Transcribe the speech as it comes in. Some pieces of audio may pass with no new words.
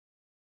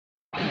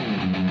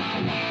Good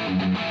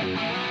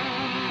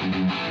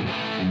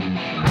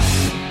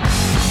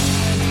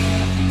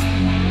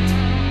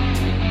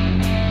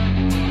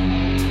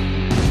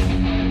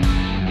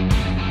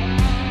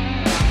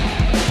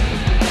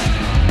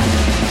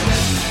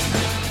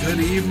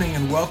evening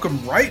and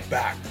welcome right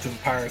back to the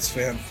Pirates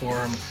Fan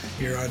Forum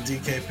here on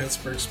DK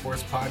Pittsburgh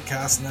Sports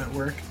Podcast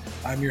Network.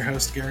 I'm your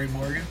host, Gary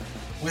Morgan.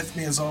 With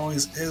me, as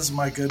always, is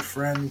my good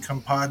friend,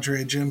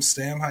 compadre Jim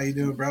Stam. How you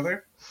doing,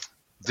 brother?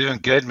 Doing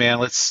good,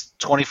 man.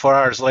 24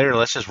 hours later,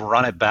 let's just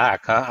run it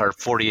back, huh? Or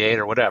 48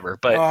 or whatever.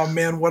 But oh,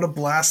 man, what a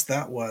blast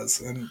that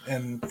was.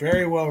 And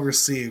very well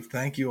received.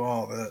 Thank you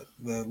all.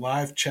 The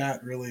live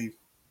chat really,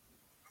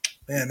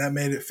 man, that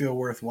made it feel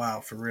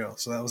worthwhile for real.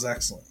 So that was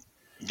excellent.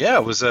 yeah,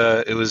 it was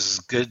a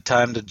good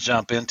time to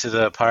jump into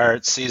the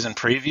Pirates season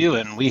preview,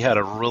 and we had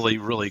a really,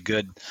 really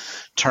good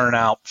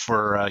turnout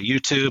for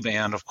YouTube,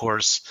 and of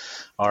course,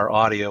 our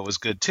audio was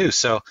good too.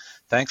 So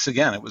thanks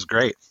again. It was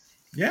great.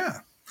 Yeah.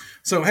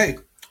 So, hey,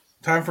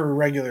 time for a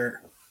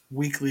regular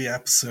weekly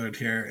episode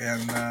here.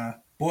 And,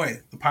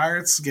 boy, the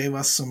Pirates gave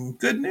us some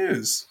good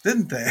news,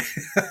 didn't they?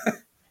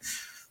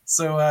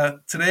 So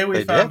today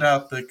we found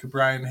out that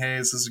Ke'Bryan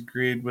Hayes has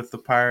agreed with the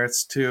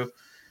Pirates to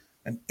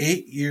an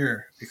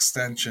 8-year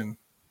extension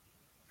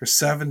for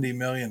 $70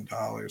 million.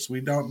 We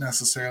don't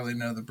necessarily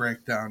know the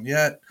breakdown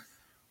yet,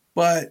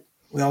 but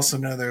we also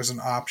know there's an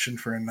option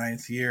for a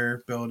 9th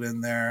year built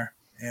in there,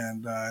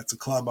 and it's a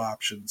club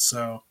option.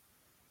 So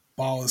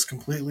ball is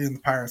completely in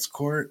the Pirates'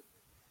 court.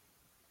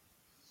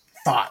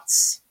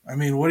 Thoughts? I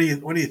mean, what do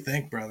you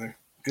think, brother?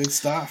 Good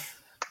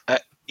stuff.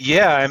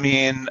 Yeah, I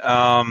mean,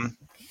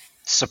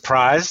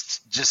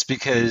 surprised just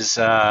because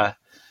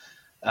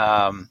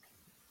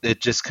it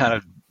just kind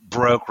of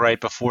broke right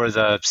before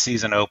the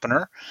season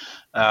opener.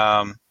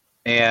 But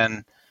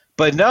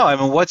no, I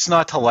mean, what's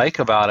not to like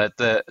about it?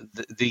 The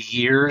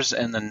years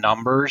and the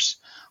numbers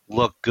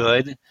look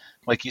good.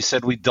 Like you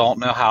said, we don't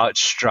know how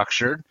it's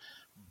structured,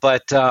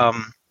 but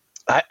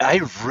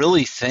I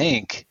really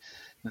think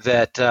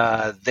that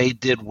they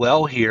did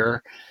well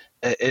here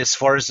as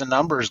far as the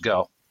numbers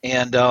go.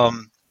 And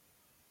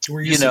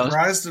were you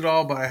surprised at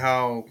all by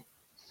how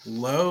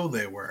low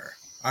they were?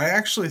 I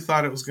actually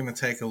thought it was going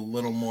to take a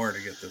little more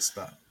to get this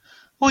done.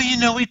 Well,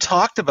 we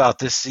talked about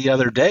this the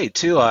other day,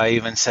 too. I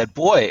even said,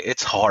 boy,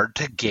 it's hard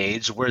to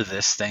gauge where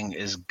this thing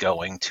is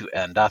going to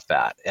end up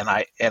at. And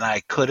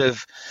I could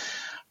have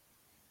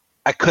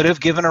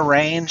given a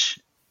range,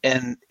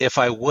 and if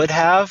I would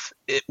have,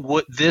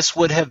 this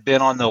would have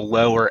been on the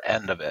lower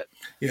end of it.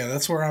 Yeah,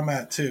 that's where I'm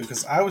at, too,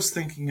 because I was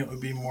thinking it would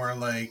be more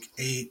like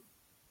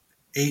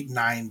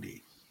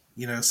 $890,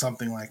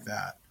 something like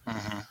that.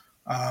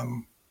 Mm-hmm.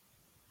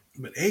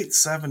 But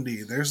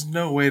 $870, there's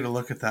no way to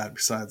look at that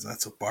besides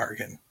that's a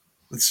bargain.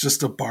 It's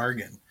just a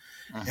bargain.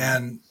 Mm-hmm.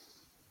 And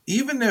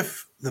even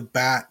if the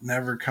bat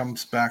never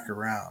comes back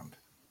around,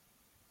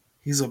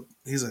 he's a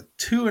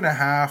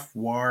 2.5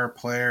 WAR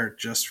player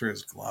just for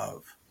his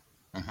glove.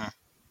 Mm-hmm.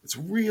 It's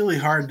really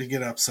hard to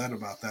get upset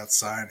about that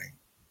signing.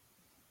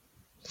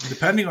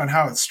 Depending on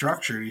how it's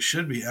structured, he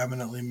should be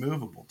eminently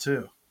movable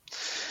too.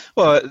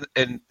 Well,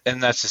 and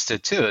that's just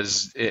it too.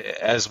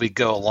 As we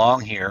go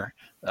along here,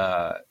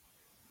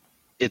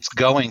 it's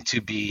going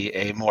to be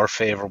a more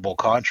favorable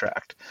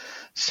contract.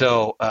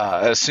 So,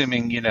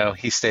 assuming,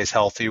 he stays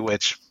healthy,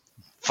 which,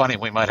 funny,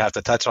 we might have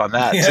to touch on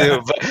that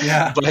too.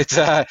 But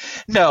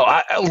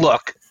no,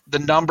 look, the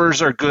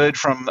numbers are good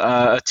from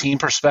a team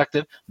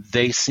perspective.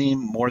 They seem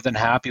more than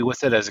happy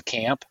with it as a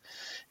camp.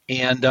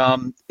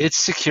 And it's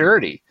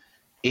security.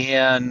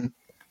 And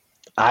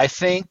I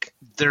think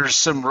there's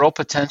some real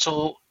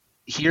potential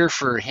here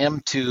for him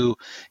to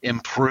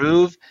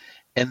improve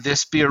and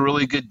this be a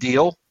really good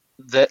deal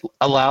that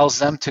allows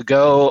them to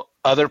go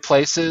other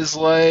places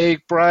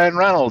like Bryan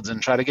Reynolds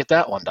and try to get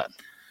that one done.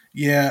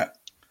 Yeah.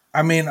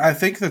 I mean, I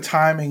think the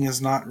timing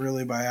is not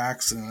really by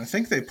accident. I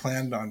think they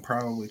planned on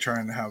probably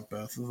trying to have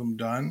both of them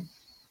done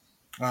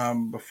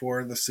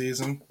before the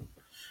season.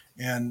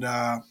 And,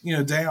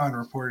 Dayon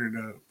reported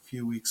a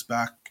few weeks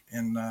back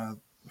in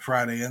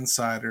Friday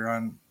Insider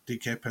on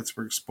DK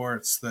Pittsburgh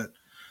Sports that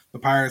the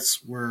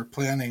Pirates were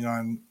planning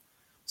on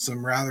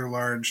some rather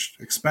large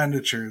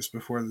expenditures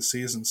before the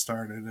season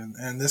started,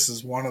 and this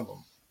is one of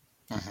them.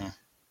 Mm-hmm.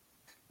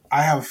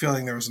 I have a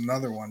feeling there was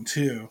another one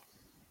too,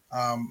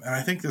 and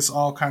I think this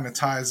all kind of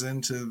ties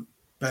into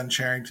Ben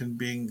Cherington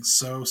being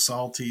so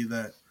salty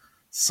that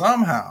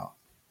somehow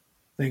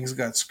things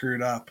got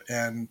screwed up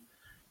and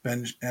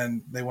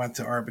they went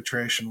to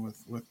arbitration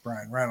with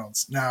Bryan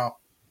Reynolds. Now,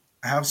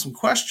 I have some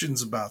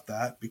questions about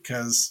that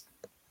because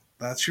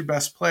that's your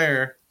best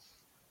player.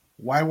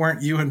 Why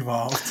weren't you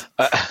involved?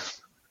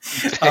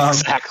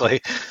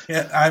 Exactly.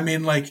 Yeah, I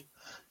mean,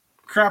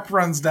 crap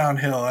runs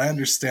downhill. I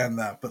understand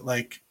that, but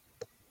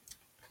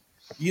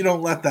you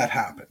don't let that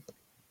happen.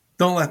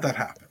 Don't let that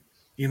happen.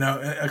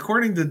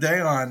 According to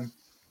Dayon,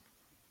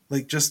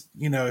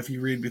 if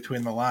you read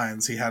between the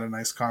lines, he had a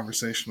nice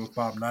conversation with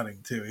Bob Nutting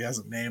too. He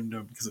hasn't named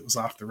him because it was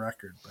off the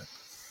record, but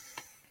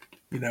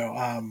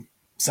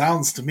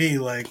sounds to me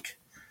like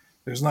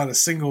there's not a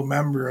single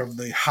member of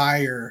the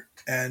higher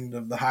end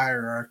of the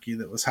hierarchy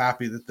that was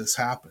happy that this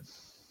happened.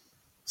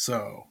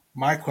 So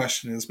my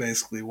question is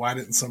basically, why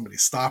didn't somebody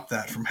stop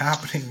that from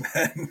happening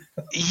then?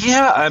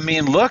 Yeah, I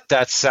mean, look,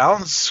 that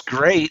sounds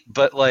great,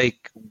 but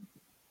like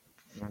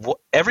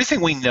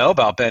everything we know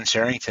about Ben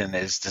Sherrington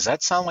does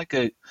that sound like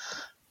a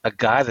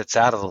guy that's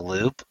out of the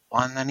loop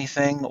on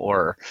anything,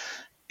 or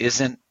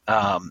isn't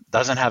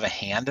doesn't have a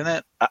hand in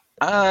it?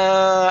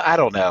 I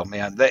don't know,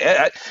 man.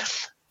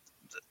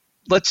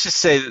 Let's just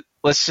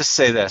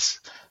say this.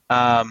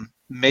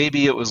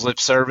 Maybe it was lip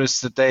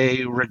service that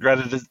they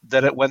regretted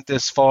that it went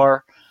this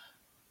far,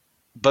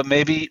 but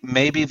maybe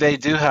they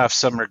do have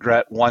some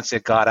regret once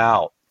it got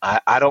out.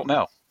 I don't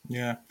know.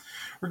 Yeah.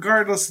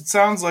 Regardless, it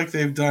sounds like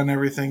they've done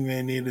everything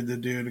they needed to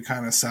do to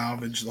kind of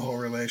salvage the whole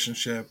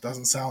relationship.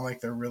 Doesn't sound like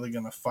they're really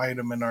going to fight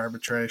him in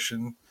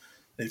arbitration.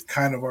 They've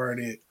kind of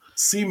already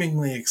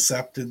seemingly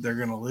accepted they're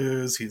going to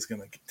lose. He's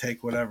going to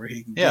take whatever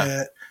he can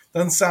get.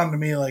 Doesn't sound to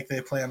me like they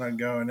plan on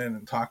going in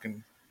and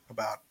talking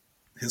about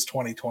his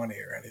 2020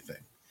 or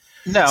anything.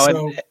 No,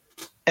 so,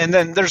 and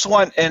then there's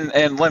one,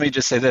 and let me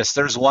just say this: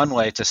 there's one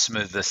way to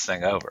smooth this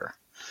thing over,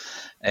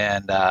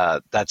 and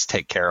that's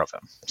take care of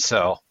him.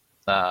 So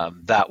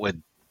that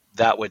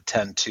would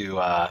tend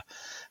to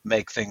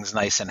make things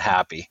nice and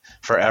happy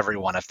for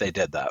everyone if they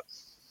did that.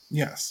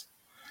 Yes,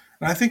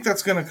 and I think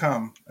that's going to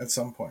come at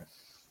some point.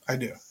 I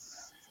do.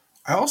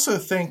 I also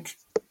think,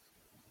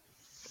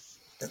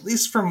 at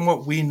least from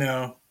what we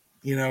know,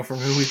 from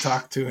who we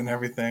talk to and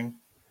everything,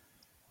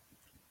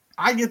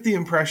 I get the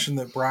impression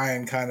that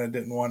Brian kind of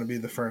didn't want to be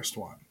the first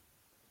one.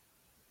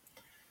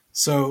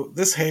 So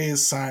this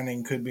Hayes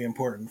signing could be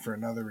important for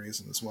another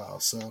reason as well.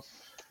 So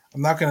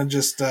I'm not going to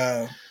just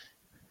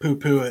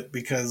poo-poo it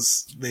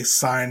because they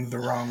signed the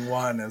wrong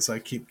one, as I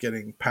keep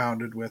getting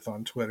pounded with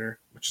on Twitter,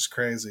 which is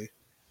crazy.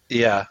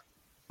 Yeah.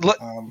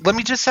 Let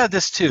me just add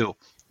this too.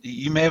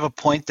 You may have a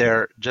point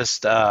there.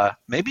 Just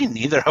maybe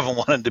neither of them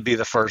wanted to be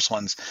the first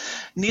ones.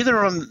 Neither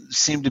of them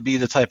seem to be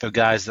the type of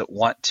guys that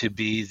want to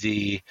be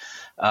the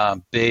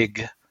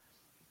big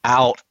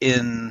out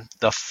in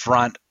the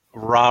front,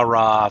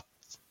 rah-rah,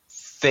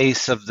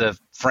 face of the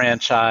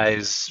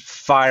franchise,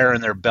 fire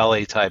in their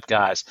belly type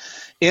guys.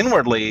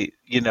 Inwardly,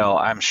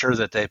 I'm sure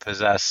that they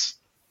possess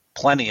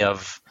plenty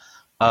of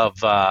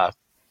the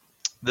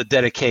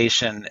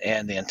dedication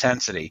and the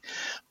intensity.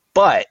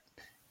 But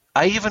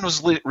I even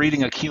was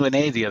reading a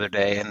Q&A the other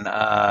day, and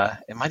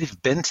it might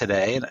have been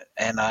today,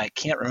 and I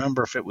can't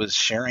remember if it was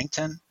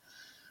Sherrington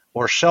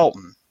or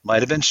Shelton.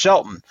 Might have been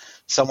Shelton.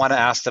 Someone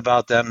asked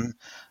about them,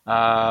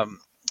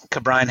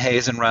 Ke'Bryan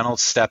Hayes and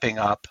Reynolds stepping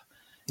up.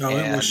 No,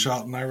 it was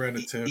Shelton. I read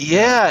it too.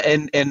 Yeah,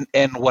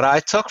 and what I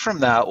took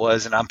from that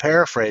was, and I'm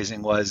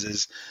paraphrasing,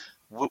 is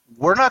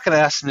we're not going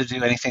to ask them to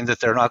do anything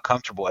that they're not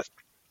comfortable with.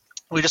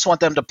 We just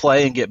want them to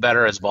play and get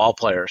better as ball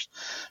players.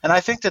 And I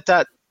think that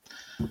that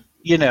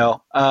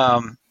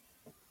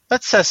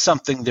says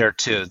something there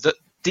too.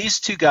 These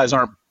two guys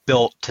aren't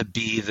built to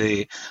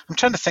be I'm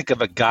trying to think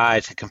of a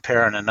guy to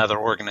compare in another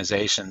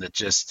organization that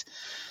just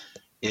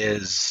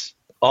is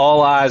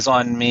all eyes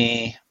on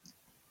me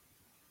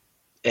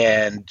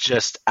and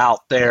just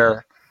out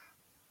there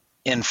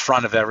in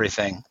front of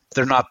everything.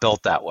 They're not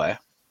built that way.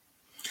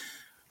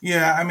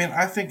 Yeah, I mean,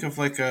 I think of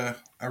like a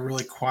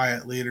really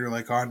quiet leader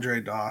like Andre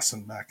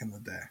Dawson back in the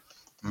day.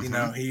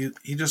 Mm-hmm.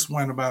 He just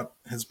went about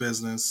his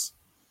business.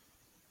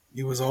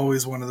 He was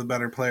always one of the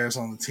better players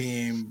on the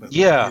team, but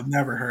you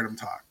never heard him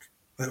talk.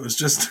 It was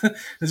just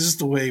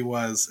the way he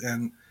was.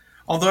 And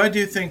although I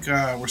do think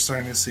we're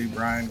starting to see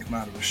Brian come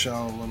out of his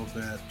shell a little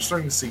bit, we're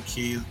starting to see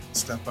Key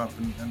step up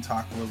and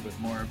talk a little bit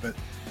more. But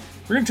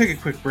we're going to take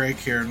a quick break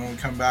here, and when we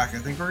come back, I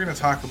think we're going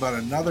to talk about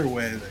another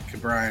way that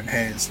Ke'Bryan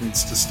Hayes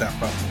needs to step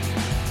up.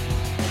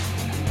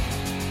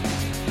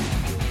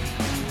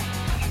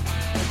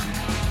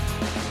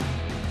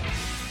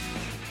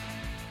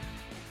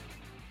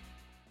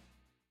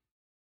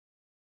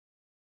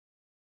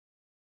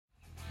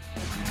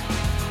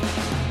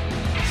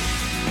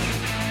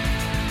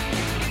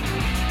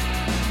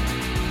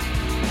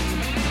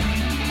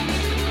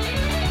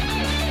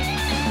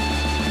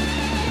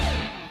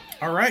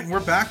 All right, and we're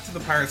back to the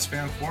Pirates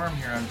Fan Forum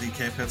here on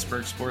DK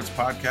Pittsburgh Sports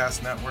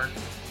Podcast Network.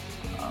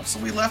 So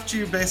we left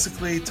you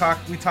basically we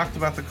talked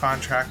about the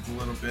contract a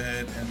little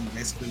bit and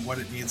basically what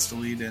it needs to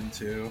lead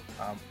into.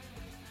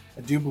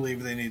 I do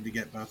believe they need to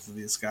get both of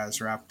these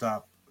guys wrapped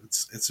up.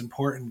 It's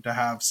important to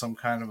have some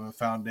kind of a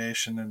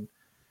foundation, and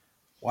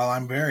while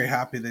I'm very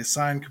happy they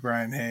signed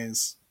Ke'Bryan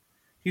Hayes,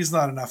 he's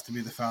not enough to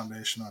be the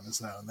foundation on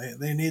his own.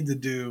 They need to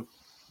do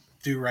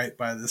right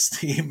by this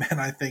team, and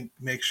I think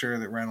make sure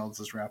that Reynolds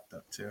is wrapped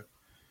up too.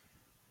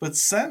 But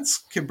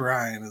since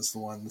Ke'Bryan is the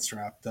one that's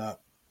wrapped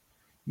up,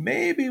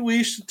 maybe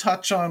we should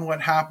touch on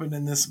what happened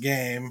in this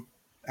game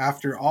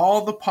after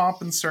all the pomp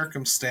and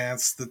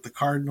circumstance that the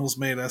Cardinals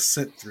made us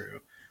sit through.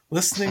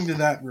 Listening to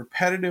that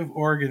repetitive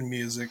organ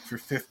music for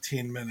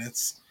 15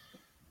 minutes,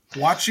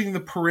 watching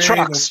the parade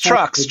trucks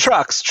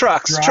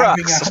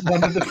driving out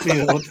onto the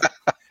field,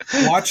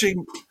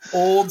 Watching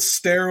old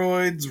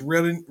steroids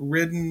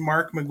ridden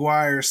Mark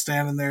McGuire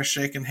standing there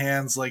shaking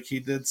hands like he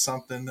did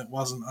something that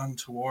wasn't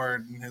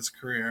untoward in his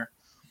career.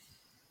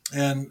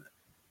 And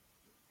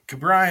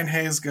Brian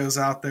Hayes goes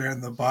out there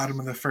in the bottom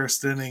of the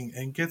first inning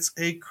and gets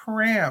a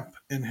cramp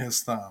in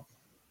his thumb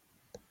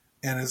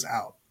and is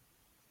out.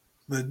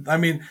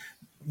 The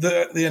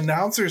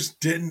announcers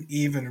didn't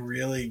even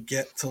really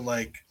get to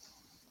like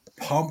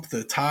pump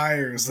the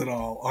tires at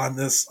all on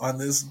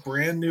this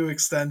brand new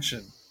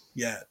extension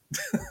yet.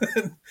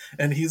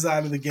 And he's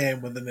out of the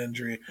game with an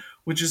injury,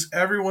 which is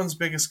everyone's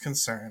biggest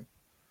concern.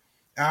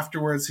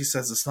 Afterwards, he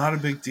says it's not a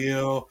big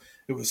deal.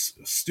 It was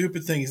a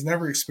stupid thing. He's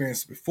never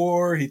experienced it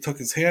before. He took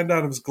his hand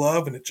out of his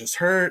glove and it just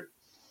hurt.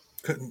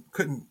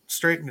 Couldn't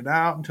straighten it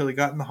out until he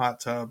got in the hot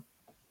tub.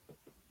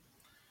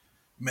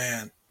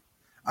 Man,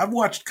 I've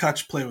watched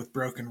Kutch play with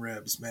broken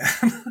ribs, man.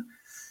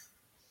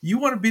 You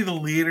want to be the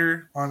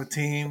leader on a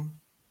team?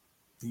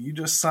 You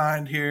just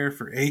signed here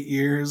for 8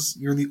 years.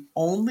 You're the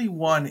only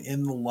one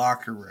in the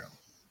locker room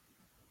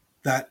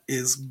that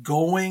is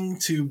going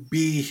to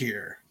be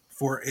here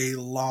for a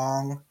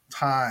long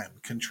time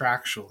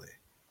contractually.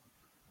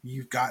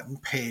 You've gotten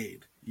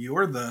paid.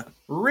 You're the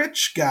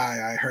rich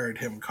guy, I heard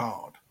him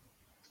called.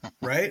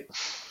 Right?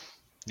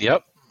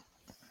 Yep.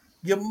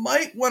 You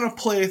might want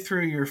to play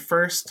through your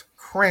first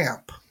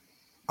cramp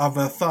of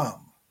a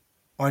thumb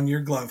on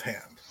your glove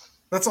hand.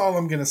 That's all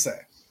I'm going to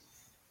say.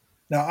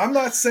 Now, I'm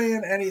not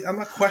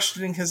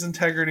questioning his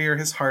integrity or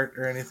his heart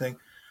or anything.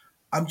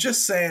 I'm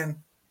just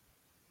saying,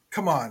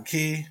 come on,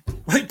 Key.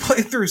 Like,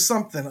 play through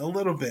something a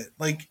little bit.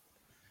 Like,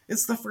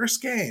 it's the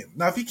first game.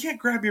 Now, if you can't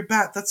grab your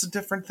bat, that's a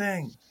different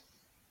thing.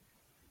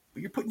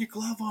 But you're putting your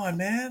glove on,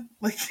 man.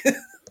 Like,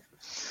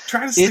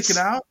 try to stick it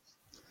out.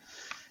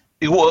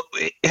 Well,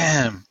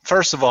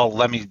 first of all,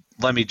 let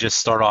me just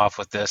start off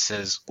with this.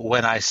 Is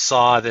when I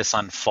saw this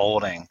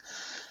unfolding,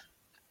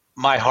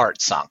 my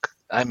heart sunk.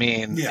 I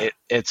mean,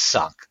 it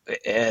sunk,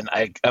 and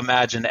I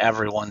imagine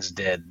everyone's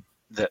did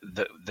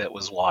that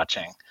was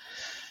watching.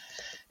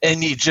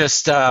 And you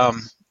just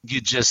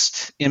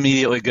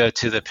immediately go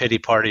to the pity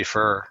party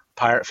for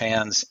Pirate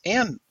fans,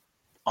 and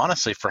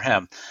honestly for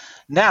him.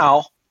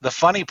 Now, the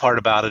funny part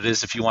about it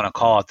is, if you want to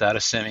call it that,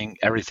 assuming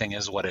everything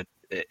is what it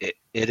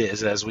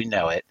is as we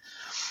know it,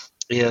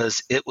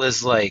 is it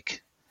was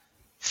like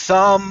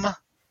thumb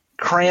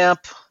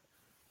cramp.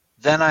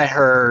 Then I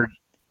heard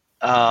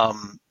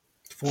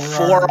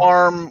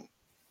forearm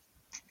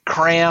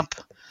cramp.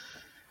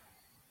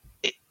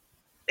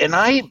 And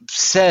I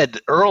said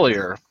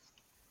earlier,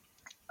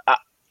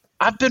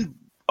 I've been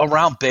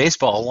around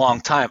baseball a long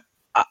time.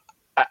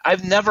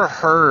 I've never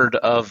heard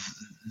of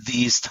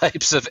these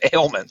types of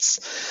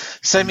ailments.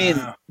 So, I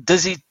mean,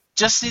 does he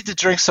just need to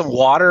drink some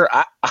water?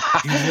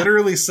 He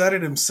literally said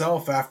it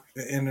himself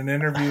in an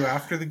interview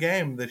after the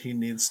game that he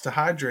needs to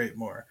hydrate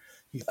more.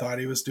 He thought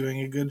he was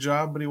doing a good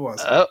job, but he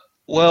wasn't.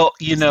 Well,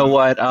 you know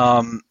what?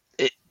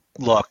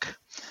 Look,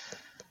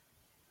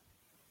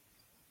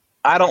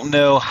 I don't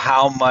know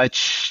how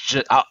much.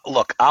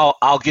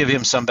 I'll give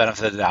him some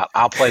benefit of the doubt.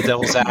 I'll play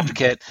devil's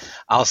advocate.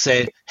 I'll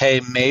say,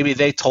 hey, maybe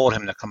they told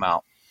him to come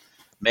out.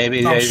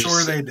 Maybe I'm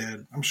sure they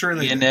did. I'm sure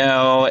they did. You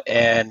know,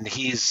 and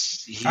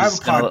he's. I have a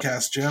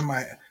podcast, Jim.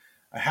 I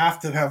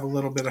have to have a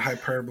little bit of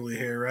hyperbole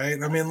here, right?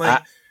 I mean,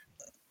 like,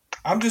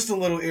 I'm just a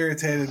little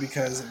irritated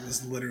because it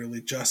was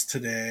literally just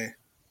today.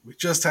 We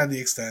just had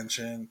the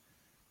extension.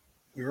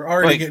 We were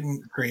already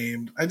getting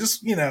creamed. I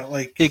just,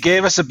 he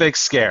gave us a big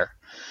scare,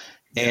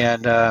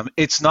 and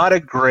it's not a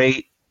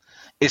great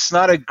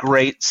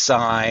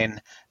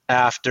sign.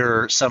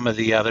 After some of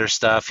the other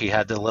stuff, he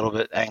had the little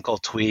bit ankle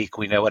tweak.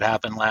 We know what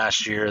happened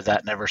last year.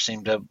 That never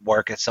seemed to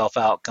work itself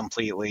out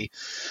completely.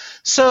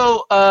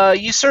 So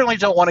you certainly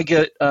don't want to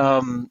get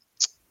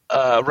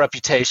a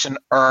reputation,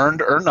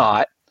 earned or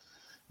not,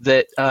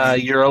 that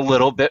you're a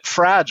little bit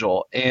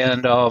fragile.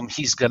 And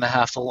he's going to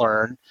have to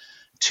learn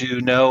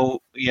to know.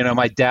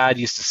 My dad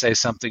used to say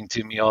something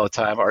to me all the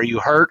time: are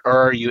you hurt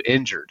or are you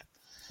injured?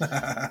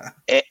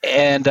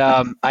 And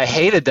I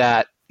hated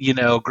that,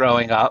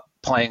 growing up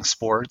playing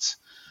sports,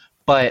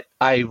 but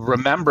I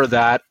remember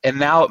that, and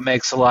now it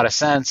makes a lot of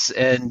sense,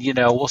 and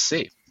we'll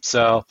see.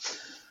 So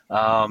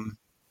but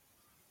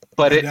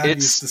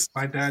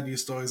my dad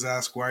used to always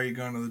ask, why are you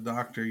going to the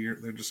doctor?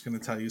 They're just going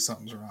to tell you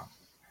something's wrong,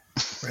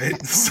 right?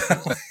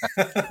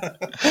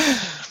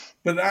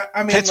 But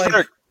I mean,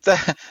 Pittsburgh,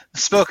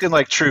 spoken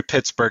like true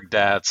Pittsburgh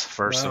dads.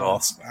 First of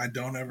all, I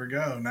don't ever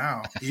go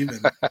now, even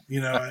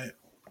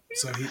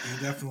so he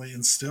definitely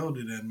instilled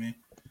it in me.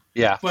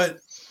 Yeah, but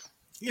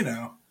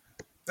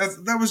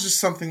that was just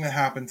something that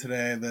happened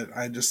today that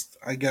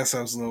I guess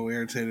I was a little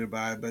irritated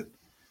by. But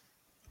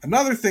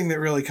another thing that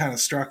really kind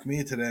of struck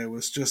me today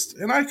was just,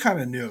 and I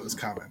kind of knew it was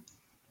coming,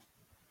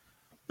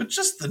 but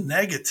just the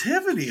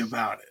negativity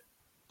about it.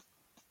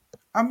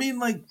 I mean,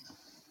 like,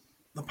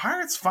 the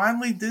Pirates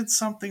finally did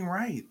something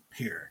right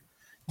here.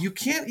 You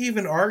can't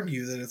even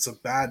argue that it's a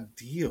bad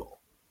deal.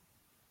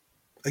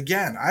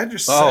 Again, I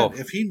just said,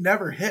 if he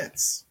never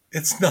hits,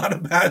 it's not a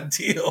bad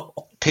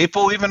deal.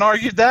 People even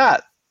argued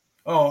that.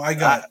 Oh, I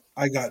got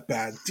I got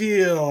bad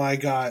deal. I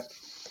got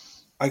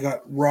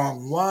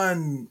wrong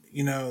one.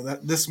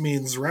 That this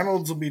means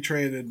Reynolds will be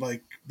traded.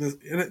 Like this,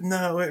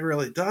 no, it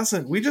really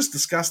doesn't. We just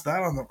discussed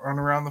that on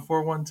around the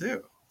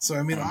 412. So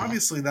I mean, Mm-hmm.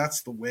 obviously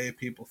that's the way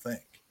people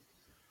think.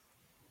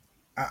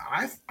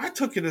 I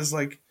took it as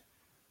like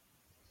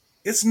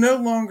it's no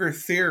longer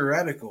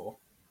theoretical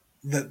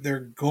that they're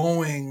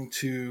going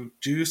to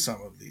do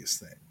some of these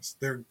things.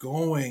 They're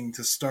going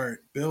to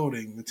start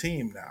building the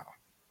team now.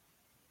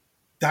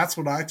 That's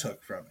what I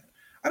took from it.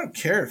 I don't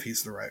care if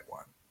he's the right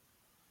one.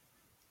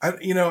 I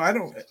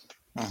don't.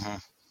 Mm-hmm.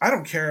 I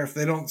don't care if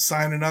they don't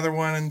sign another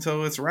one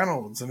until it's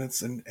Reynolds and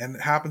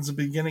it happens at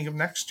the beginning of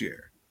next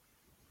year.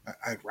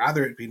 I'd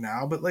rather it be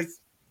now, but like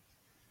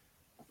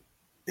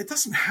it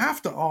doesn't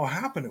have to all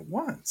happen at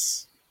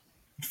once.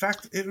 In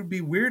fact, it would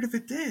be weird if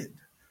it did.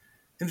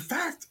 In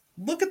fact,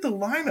 look at the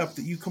lineup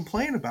that you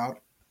complain about.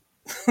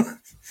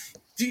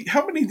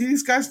 How many of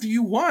these guys do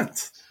you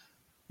want?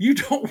 You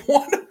don't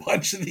want a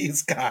bunch of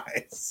these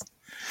guys.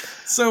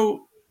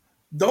 So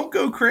don't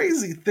go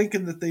crazy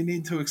thinking that they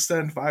need to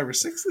extend 5 or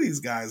 6 of these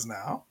guys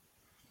now.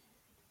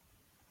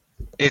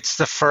 It's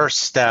the first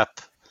step,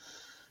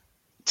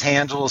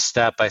 tangible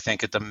step, I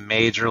think, at the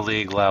major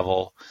league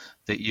level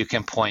that you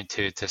can point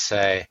to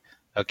say,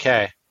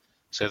 okay,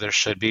 so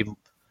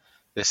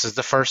this is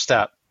the first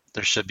step.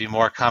 There should be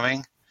more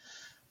coming.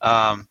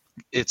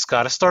 It's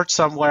got to start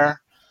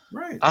somewhere.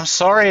 Right. I'm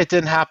sorry it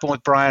didn't happen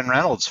with Brian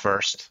Reynolds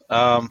first,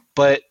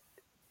 but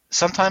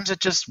sometimes it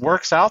just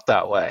works out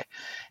that way.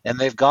 And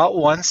they've got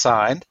one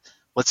signed.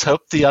 Let's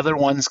hope the other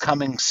one's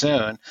coming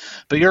soon.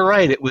 But you're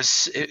right.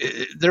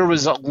 There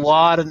was a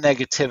lot of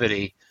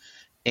negativity,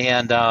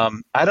 and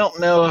I don't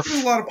know There's a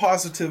if lot of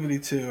positivity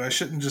too. I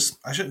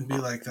shouldn't be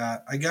like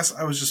that. I guess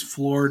I was just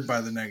floored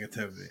by the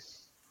negativity.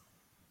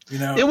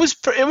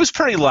 it was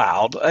pretty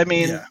loud. I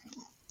mean, Yeah.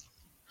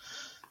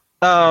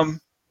 um,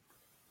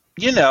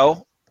 you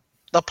know,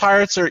 the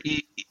Pirates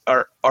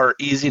are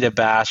easy to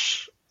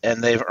bash,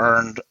 and they've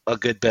earned a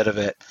good bit of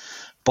it.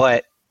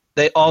 But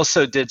they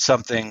also did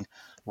something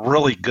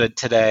really good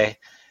today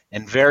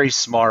and very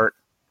smart,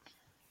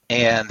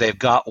 and they've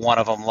got one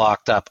of them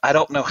locked up. I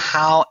don't know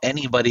how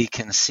anybody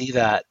can see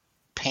that,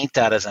 paint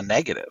that as a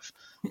negative.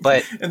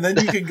 But And then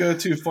you could go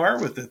too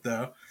far with it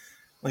though.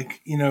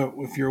 Like,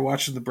 if you're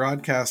watching the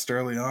broadcast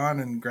early on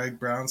and Greg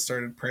Brown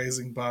started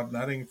praising Bob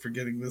Nutting for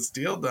getting this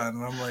deal done,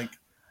 and I'm like,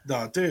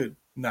 no, dude,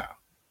 no.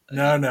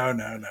 No, no,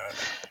 no, no, no.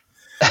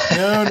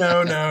 No,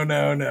 no, no,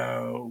 no,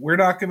 no. We're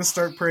not going to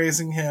start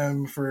praising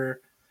him for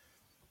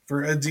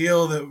a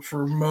deal that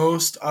for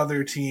most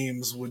other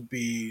teams would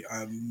be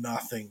a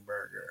nothing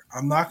burger.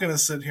 I'm not going to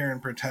sit here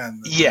and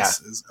pretend that yeah, this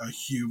is a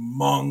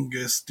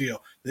humongous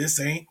deal. This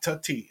ain't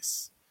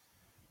Tatis.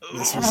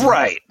 This was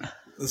right.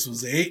 this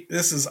was eight.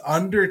 This is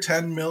under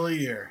 10 mil a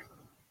year.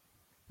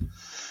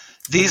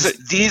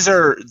 These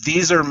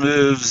are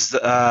moves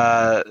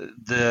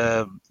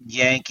the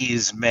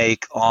Yankees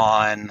make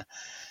on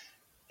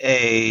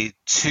a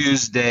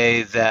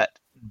Tuesday that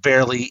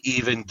barely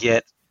even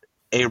get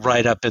a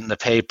write up in the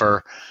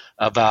paper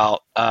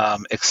about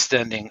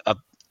extending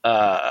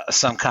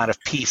some kind of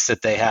piece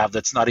that they have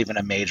that's not even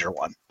a major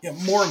one. Yeah,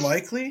 more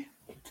likely,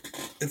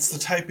 it's the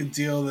type of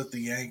deal that the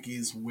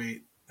Yankees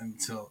wait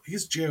until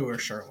he's Gio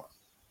Urshela,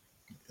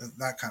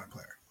 that kind of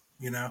player.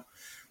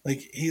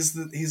 Like he's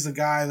the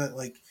guy that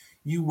like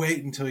you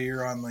wait until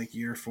you're on like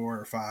year 4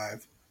 or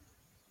 5,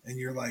 and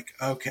you're like,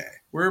 okay,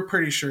 we're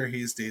pretty sure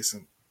he's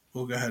decent.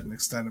 We'll go ahead and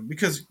extend him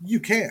because you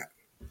can.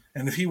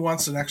 And if he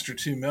wants an extra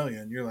 2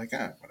 million, you're like,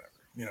 whatever.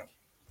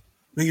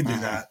 We can do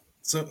that.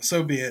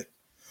 So be it.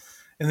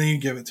 And then you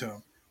give it to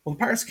him. Well, the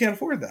Pirates can't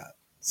afford that.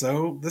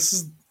 So this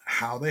is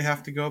how they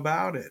have to go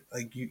about it.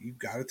 Like you've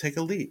got to take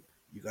a leap.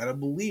 You got to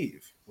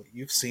believe what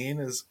you've seen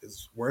is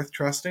worth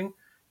trusting.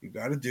 You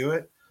got to do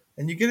it,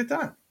 and you get it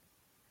done.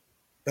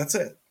 That's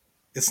it.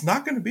 It's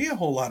not going to be a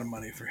whole lot of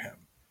money for him.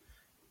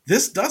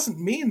 This doesn't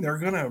mean they're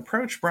going to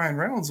approach Brian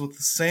Reynolds with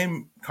the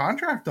same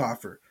contract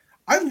offer.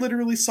 I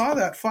literally saw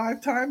that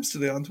 5 times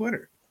today on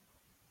Twitter.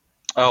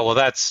 Oh, well,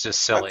 that's just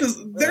silly.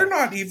 They're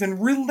not even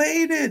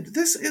related.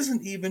 This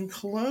isn't even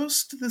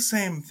close to the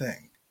same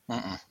thing.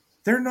 Mm-mm.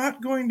 They're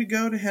not going to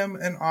go to him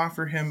and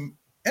offer him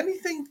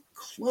anything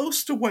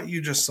close to what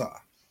you just saw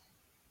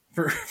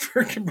for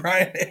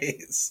Brian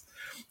Hayes.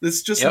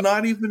 It's just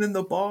not even in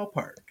the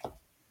ballpark.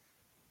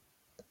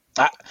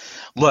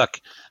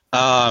 Look,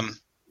 and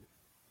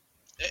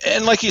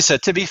like you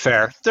said, to be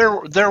fair,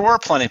 there were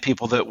plenty of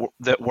people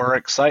that were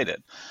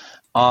excited.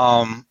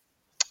 I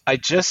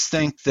just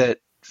think that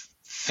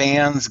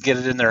fans get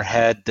it in their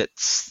head that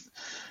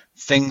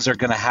things are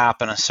going to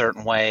happen a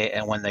certain way,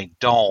 and when they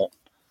don't,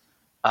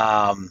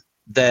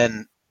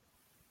 then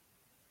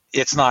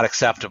it's not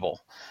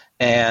acceptable,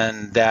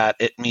 and that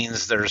it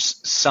means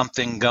there's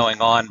something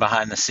going on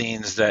behind the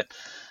scenes that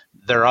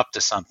they're up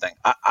to something.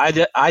 I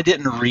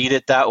didn't read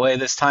it that way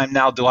this time.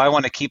 Now, do I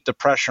want to keep the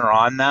pressure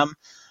on them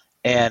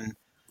and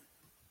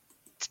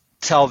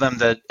tell them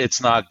that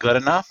it's not good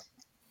enough?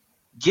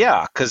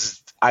 Yeah,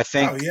 because I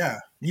think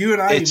You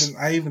and It's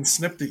I even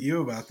snipped at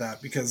you about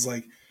that because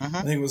like I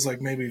mhm. think it was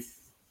like maybe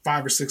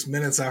 5 or 6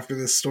 minutes after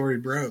this story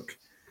broke,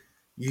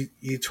 you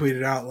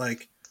tweeted out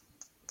like,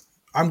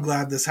 I'm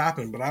glad this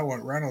happened, but I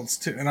want Reynolds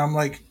too. And I'm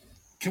like,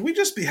 can we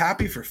just be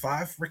happy for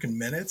 5 freaking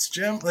minutes,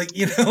 Jim? Like,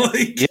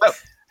 like Yep.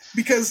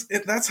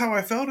 that's how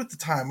I felt at the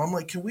time. I'm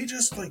like, can we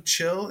just like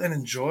chill and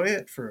enjoy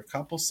it for a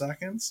couple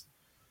seconds?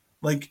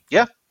 Like,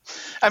 Yeah.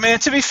 I mean,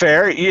 to be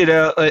fair,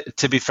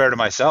 to be fair to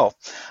myself,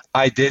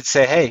 I did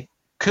say, "Hey,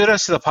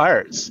 kudos to the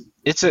Pirates.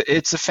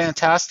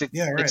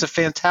 yeah, it's right. a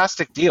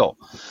fantastic deal."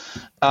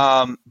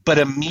 But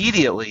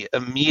immediately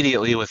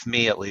with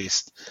me at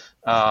least,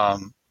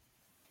 um,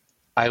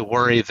 I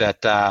worry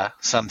that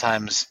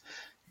sometimes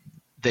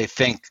they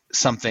think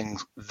something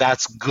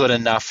that's good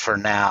enough for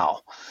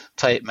now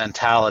type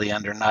mentality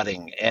under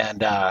Nutting.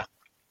 And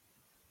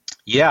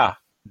yeah,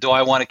 do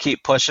I want to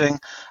keep pushing?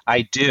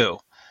 I do,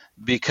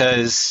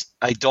 because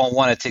I don't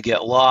want it to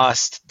get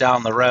lost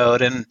down the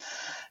road. And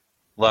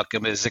look,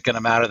 is it going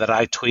to matter that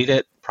I tweet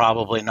it?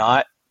 Probably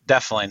not.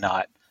 Definitely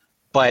not.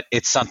 But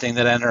it's something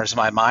that enters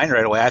my mind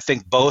right away. I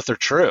think both are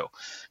true.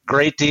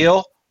 Great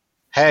deal.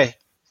 Hey,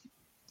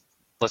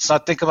 let's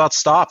not think about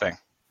stopping.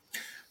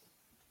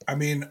 I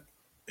mean,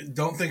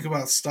 don't think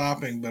about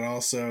stopping, but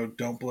also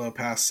don't blow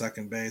past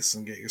second base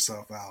and get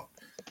yourself out.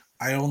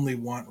 I only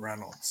want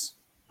Reynolds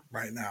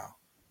right now.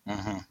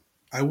 Hmm.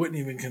 I wouldn't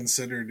even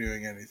consider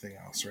doing anything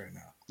else right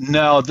now.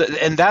 No,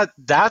 and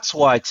that's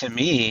why to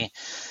me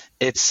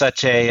it's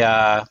such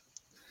a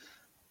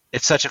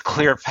it's such a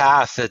clear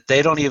path that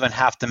they don't even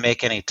have to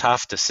make any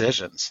tough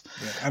decisions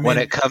Yeah, I when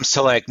mean, it comes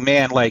to like,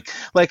 man, like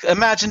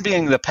imagine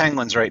being the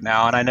Penguins right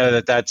now. And I know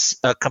that that's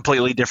a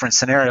completely different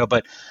scenario,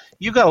 but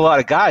you've got a lot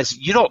of guys,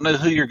 you don't know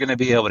who you're going to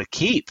be able to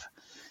keep.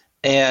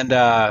 And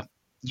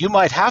you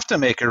might have to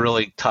make a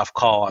really tough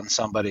call on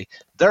somebody.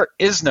 There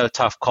is no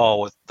tough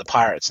call with the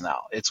Pirates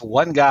now. It's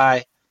one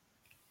guy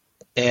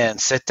and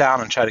sit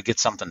down and try to get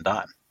something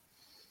done.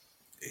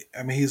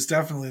 I mean, he's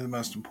definitely the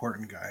most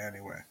important guy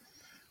anyway.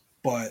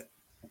 But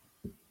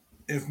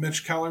if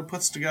Mitch Keller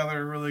puts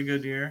together a really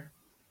good year,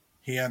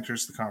 he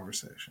enters the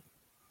conversation.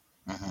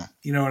 Hmm.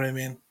 You know what I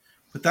mean?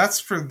 But that's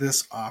for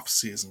this off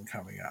season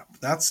coming up.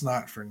 That's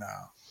not for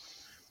now.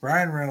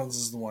 Brian Reynolds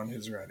is the one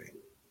who's ready,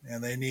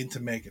 and they need to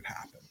make it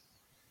happen.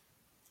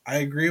 I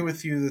agree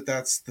with you that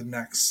that's the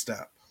next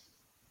step.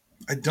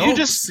 I You don't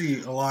just,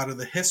 see a lot of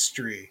the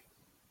history,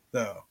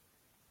 though,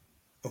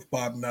 of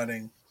Bob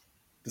Nutting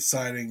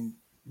deciding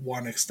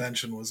one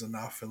extension was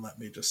enough and let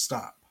me just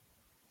stop.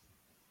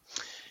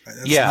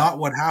 That's yeah. not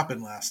what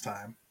happened last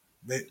time.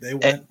 They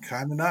went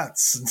kind of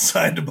nuts and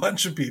signed a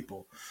bunch of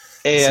people.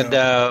 And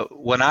So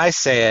when I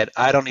say it,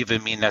 I don't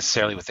even mean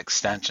necessarily with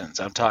extensions.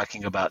 I'm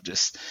talking about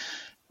just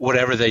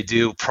whatever they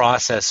do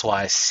process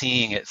wise,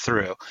 seeing it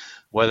through,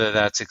 whether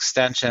that's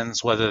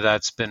extensions, whether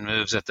that's been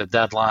moves at the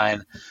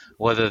deadline,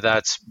 whether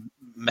that's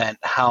meant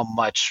how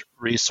much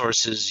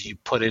resources you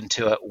put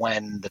into it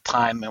when the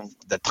time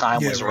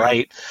yeah, was right,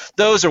 right.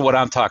 Those are what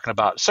I'm talking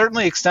about.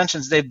 Certainly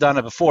extensions, they've done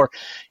it before.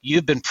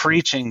 You've been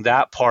preaching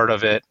that part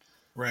of it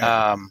right.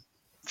 um,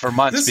 for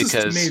months This is to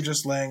me because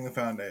just laying the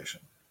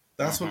foundation.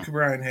 That's what mhm.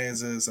 Brian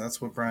Hayes is.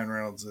 That's what Brian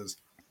Reynolds is.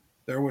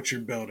 They're what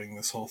you're building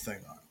this whole thing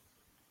on,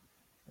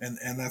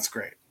 and that's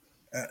great.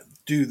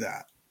 Do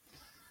that.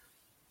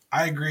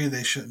 I agree.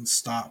 They shouldn't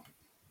stop,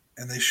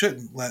 and they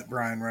shouldn't let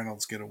Brian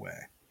Reynolds get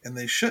away, and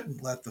they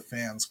shouldn't let the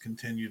fans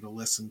continue to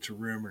listen to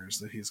rumors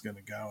that he's going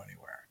to go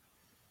anywhere.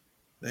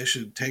 They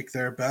should take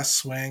their best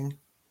swing,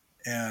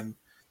 and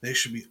they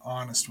should be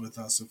honest with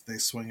us if they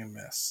swing and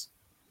miss,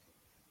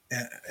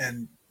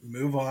 and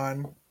move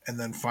on, and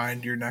then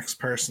find your next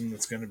person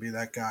that's going to be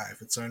that guy.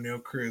 If it's O'Neill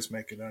Cruz,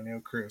 make it O'Neill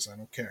Cruz. I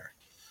don't care.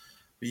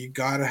 But you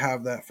got to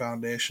have that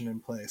foundation in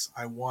place.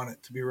 I want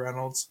it to be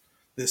Reynolds.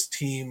 This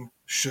team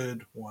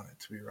should want it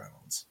to be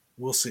Reynolds.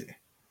 We'll see.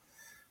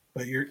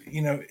 But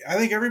I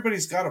think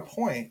everybody's got a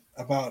point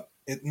about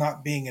it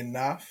not being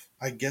enough.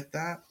 I get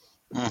that.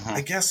 I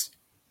Mhm. guess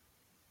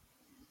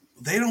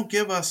they don't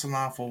give us an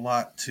awful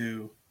lot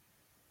to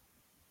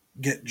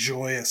get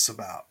joyous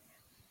about.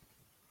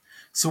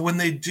 So when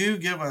they do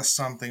give us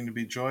something to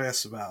be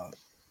joyous about,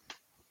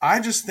 I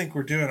just think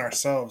we're doing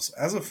ourselves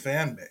as a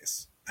fan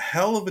base a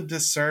hell of a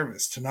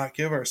disservice to not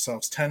give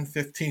ourselves 10,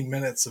 15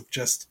 minutes of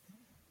just,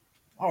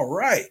 all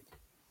right,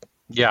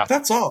 Yeah.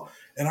 that's all.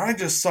 And I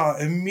just saw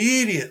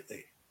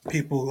immediately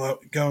people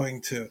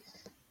going to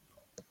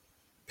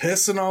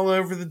pissing all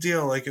over the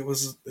deal like it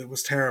was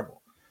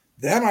terrible.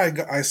 Then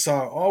I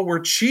saw, oh, we're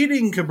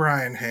cheating to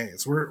Brian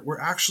Hayes. We're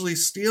actually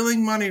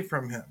stealing money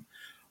from him.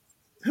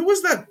 Who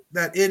was that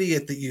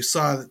idiot that you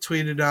saw that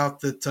tweeted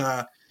out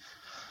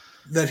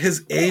that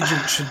his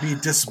agent should be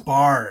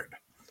disbarred?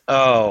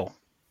 Oh,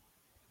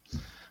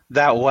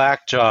 that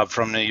whack job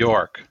from New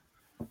York.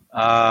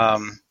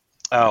 Um,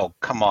 oh,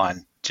 come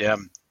on,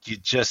 Jim.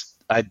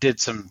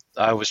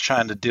 I was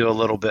trying to do a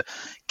little bit.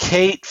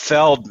 Kate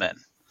Feldman.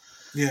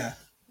 Yeah,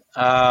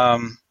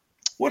 Um,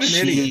 what an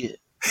idiot.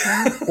 she,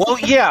 well,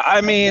 yeah,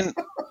 I mean,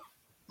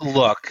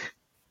 look,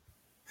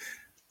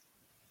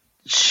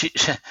 she,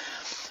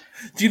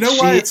 Do you know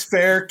why it's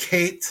fair,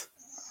 Kate?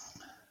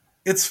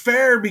 It's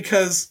fair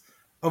because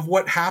of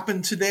what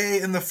happened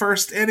today in the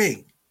first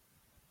inning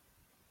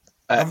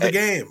of the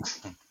game.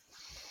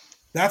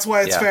 That's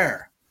why it's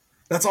fair.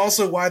 That's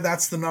also why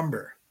that's the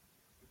number.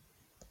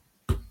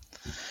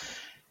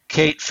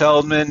 Kate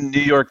Feldman,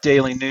 New York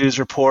Daily News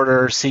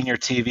reporter, senior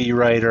TV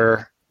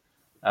writer.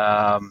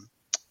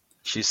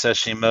 She says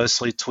she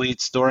mostly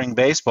tweets during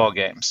baseball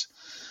games.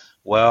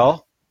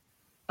 Well,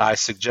 I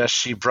suggest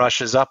she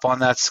brushes up on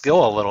that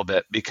skill a little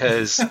bit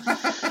because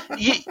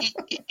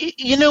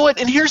you know what?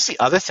 And here's the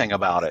other thing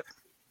about it.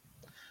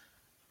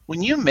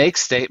 When you make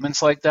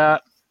statements like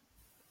that,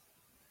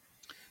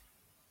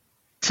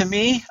 to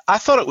me, I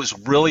thought it was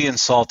really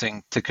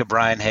insulting to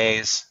Ke'Bryan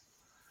Hayes,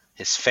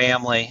 his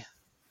family,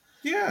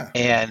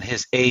 and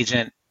his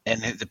agent,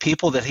 and the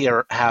people that he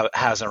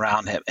has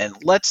around him. And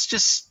let's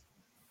just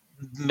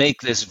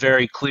make this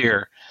very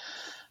clear.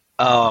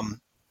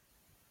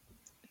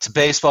 It's a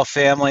baseball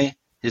family.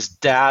 His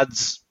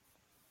dad's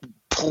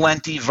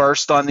plenty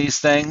versed on these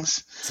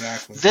things.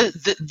 Exactly.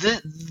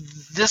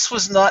 This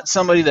was not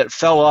somebody that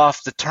fell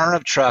off the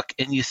turnip truck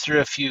and you threw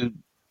a few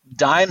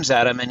dimes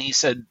at him and he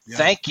said,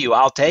 thank you,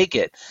 I'll take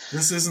it.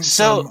 This isn't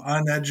some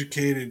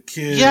uneducated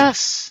kid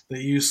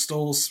that you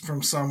stole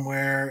from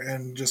somewhere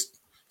and just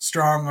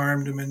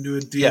strong-armed him into a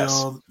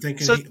deal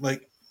thinking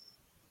like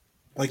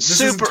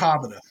this isn't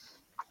Tabata.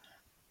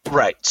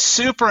 Right.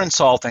 Super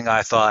insulting,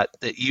 I thought,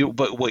 that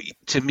but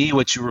to me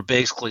what you were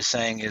basically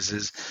saying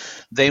is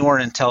they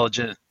weren't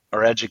intelligent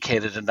or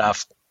educated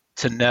enough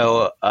to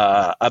know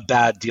a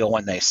bad deal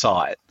when they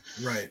saw it.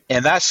 Right.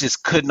 And that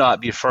just could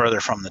not be further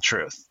from the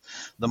truth.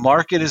 The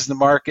market is the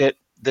market.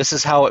 This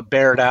is how it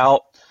bared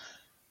out.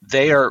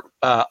 They are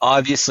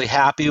obviously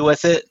happy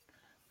with it.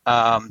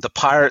 The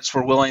Pirates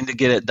were willing to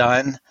get it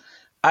done.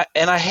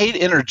 I hate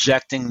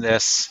interjecting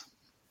this.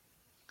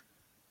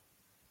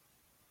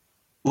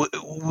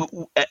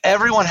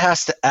 Everyone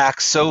has to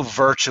act so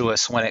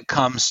virtuous when it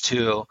comes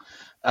to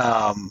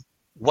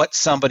what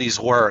somebody's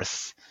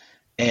worth.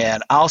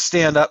 And I'll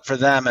stand up for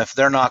them if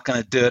they're not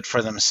going to do it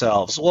for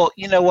themselves. Well,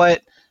 you know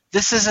what?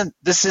 This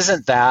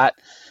isn't that.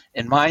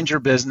 And mind your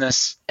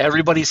business.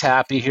 Everybody's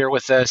happy here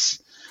with this.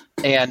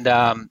 And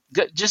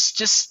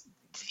just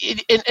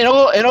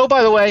oh,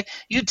 by the way,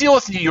 you deal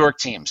with New York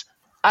teams.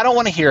 I don't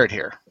want to hear it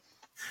here.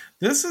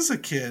 This is a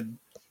kid.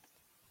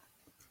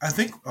 I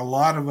think a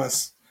lot of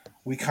us,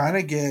 we kind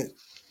of get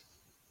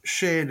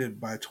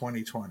shaded by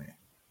 2020.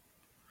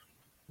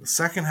 The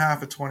second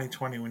half of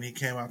 2020 when he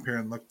came up here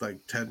and looked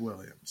like Ted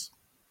Williams.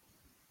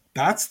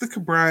 That's the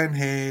Ke'Bryan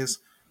Hayes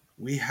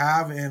we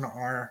have in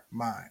our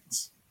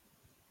minds.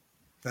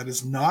 That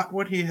is not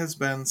what he has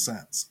been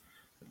since.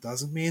 It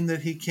doesn't mean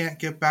that he can't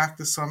get back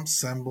to some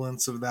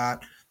semblance of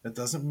that. That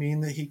doesn't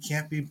mean that he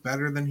can't be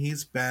better than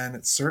he's been.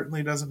 It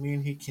certainly doesn't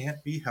mean he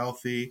can't be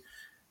healthy.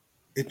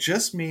 It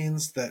just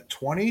means that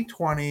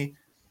 2020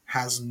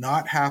 has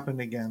not happened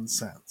again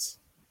since.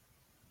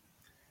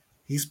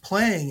 He's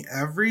playing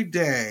every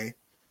day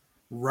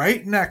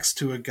right next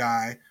to a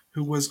guy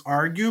who was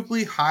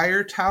arguably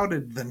higher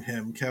touted than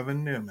him,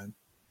 Kevin Newman,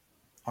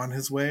 on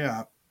his way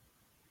up,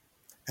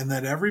 and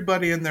that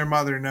everybody and their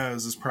mother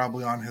knows is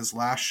probably on his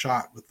last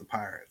shot with the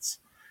Pirates.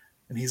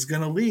 And he's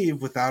going to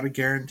leave without a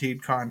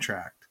guaranteed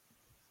contract.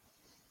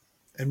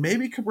 And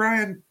maybe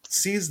Ke'Bryan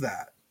sees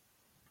that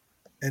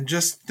and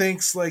just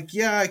thinks like,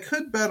 yeah, I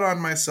could bet on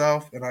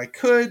myself and I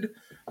could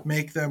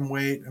make them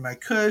wait and I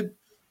could,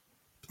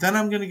 but then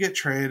I'm going to get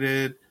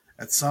traded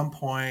at some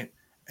point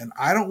and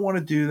I don't want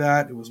to do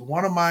that. It was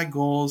one of my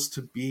goals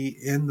to be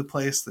in the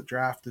place that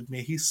drafted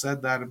me. He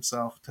said that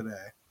himself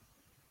today.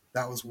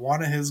 That was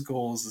one of his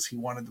goals, is he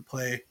wanted to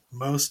play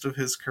most of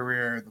his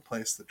career in the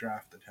place that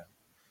drafted him.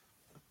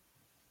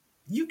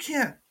 You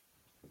can't,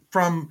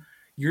 from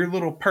your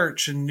little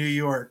perch in New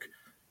York,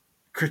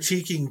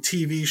 critiquing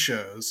TV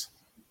shows,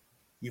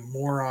 you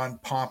moron,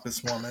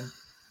 pompous woman.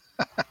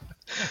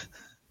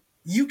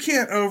 You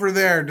can't over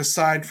there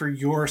decide for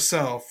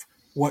yourself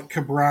what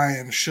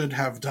Ke'Bryan should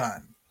have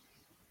done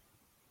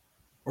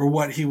or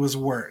what he was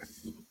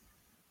worth.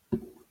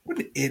 What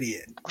an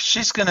idiot.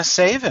 She's going to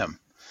save him.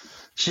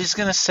 She's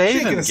going to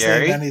save him, Gary.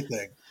 Save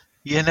anything.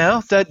 You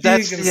know, that's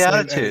the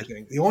attitude.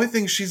 Anything. The only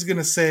thing she's going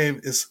to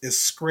save is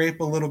scrape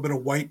a little bit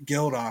of white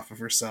guilt off of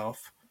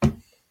herself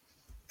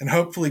and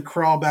hopefully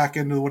crawl back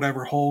into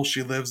whatever hole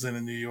she lives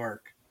in New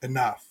York.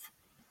 Enough.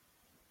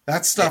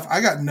 That stuff,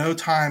 I got no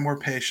time or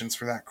patience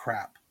for that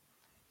crap.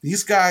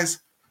 These guys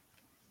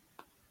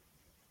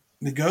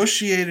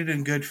negotiated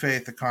in good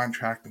faith a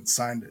contract and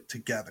signed it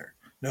together.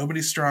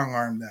 Nobody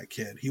strong-armed that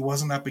kid. He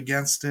wasn't up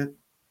against it.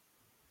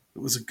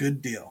 It was a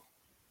good deal.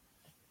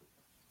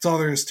 That's all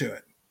there is to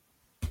it.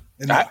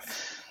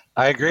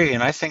 I agree,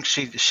 and I think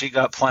she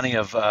got plenty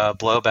of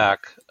blowback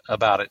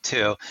about it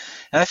too.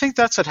 And I think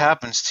that's what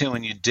happens too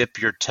when you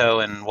dip your toe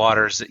in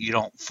waters that you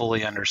don't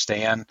fully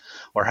understand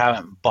or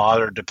haven't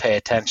bothered to pay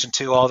attention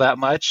to all that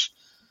much.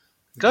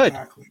 Good.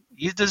 Exactly.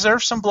 You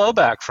deserve some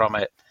blowback from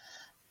it.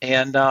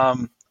 And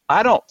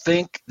I don't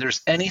think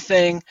there's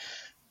anything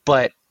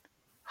but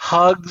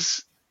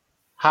hugs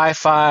high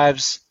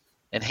fives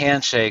and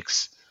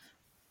handshakes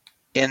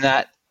in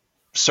that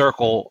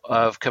circle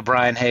of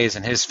Ke'Bryan Hayes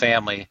and his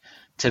family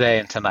today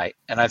and tonight.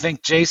 And I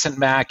think Jason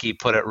Mackey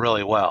put it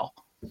really well,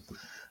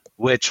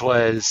 which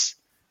was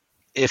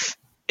if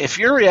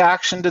your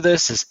reaction to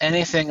this is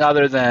anything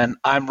other than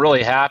I'm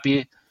really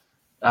happy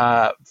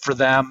for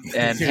them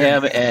and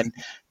him, and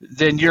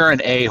then you're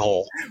an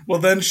a-hole. Well,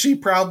 then she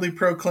proudly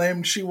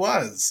proclaimed she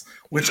was,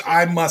 which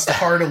I must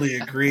heartily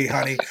agree,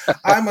 honey.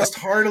 I must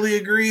heartily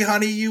agree,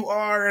 honey. You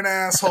are an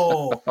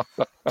asshole.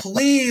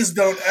 Please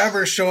don't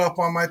ever show up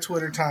on my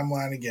Twitter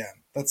timeline again.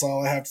 That's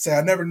all I have to say.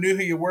 I never knew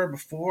who you were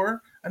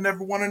before. I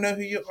never want to know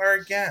who you are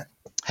again.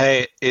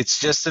 Hey, it's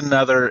just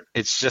another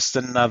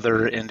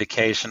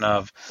indication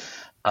of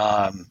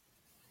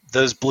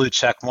those blue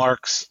check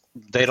marks.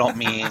 They don't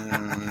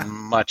mean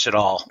much at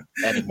all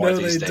anymore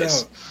these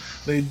days.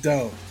 They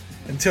don't.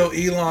 Until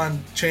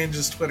Elon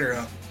changes Twitter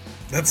up.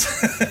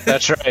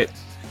 That's right.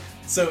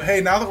 So, hey,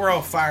 now that we're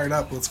all fired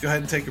up, let's go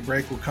ahead and take a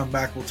break. We'll come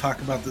back. We'll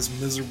talk about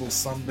this miserable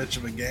sumbitch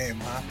of a game,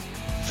 huh?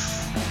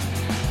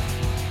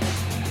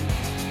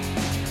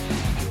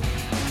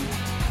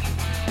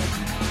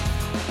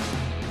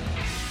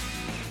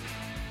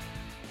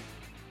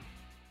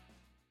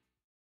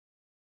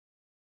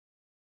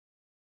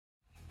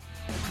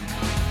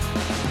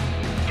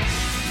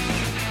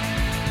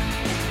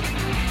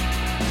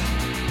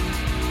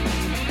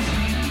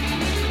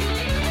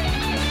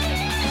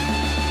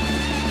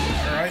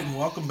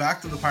 Welcome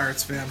back to the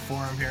Pirates Fan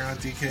Forum here on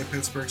DK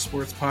Pittsburgh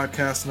Sports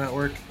Podcast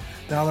Network.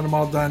 Now that I'm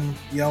all done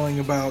yelling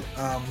about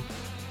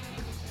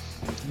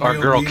our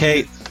girl media,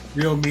 Kate,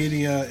 real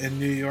media in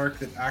New York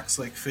that acts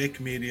like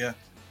fake media,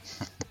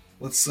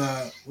 let's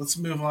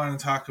move on and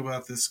talk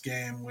about this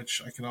game,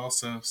 which I could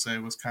also say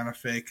was kind of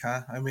fake,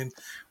 huh? I mean,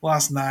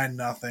 lost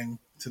 9-0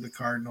 to the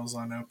Cardinals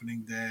on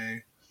opening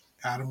day.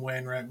 Adam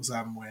Wainwright was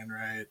Adam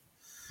Wainwright.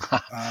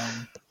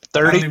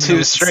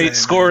 32 straight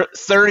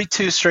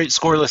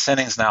scoreless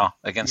innings now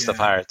against the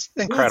Pirates.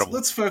 Incredible.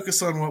 Let's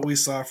focus on what we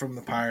saw from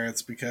the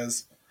Pirates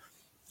because,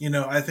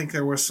 I think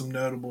there were some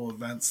notable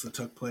events that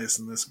took place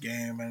in this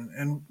game,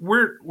 and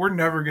we're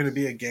never going to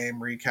be a game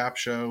recap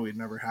show. We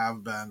never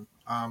have been.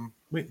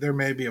 There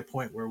may be a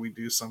point where we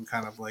do some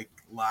kind of like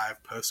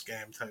live post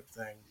game type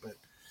thing, but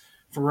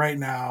for right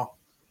now,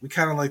 we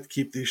kind of like to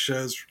keep these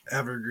shows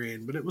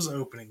evergreen. But it was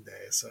opening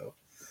day, so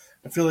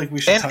I feel like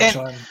we should touch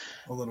on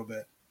a little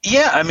bit.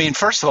 Yeah, I mean,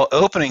 first of all,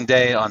 opening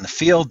day on the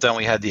field, then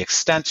we had the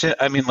extension.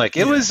 I mean,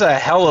 it was a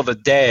hell of a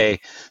day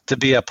to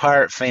be a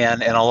Pirate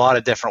fan in a lot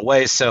of different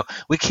ways, so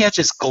we can't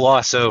just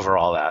gloss over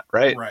all that,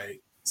 right?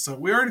 Right. So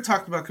we already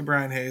talked about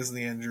Ke'Bryan Hayes and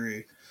the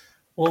injury.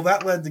 Well,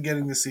 that led to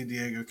getting to see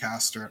Diego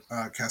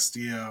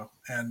Castillo,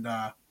 and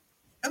that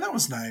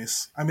was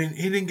nice. I mean,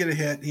 he didn't get a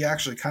hit. He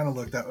actually kind of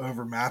looked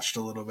overmatched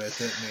a little bit,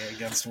 didn't he,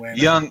 against Wayne?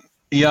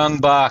 Young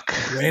Buck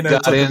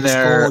got in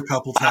there a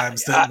couple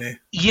times, didn't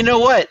he? You know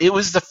what? It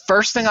was the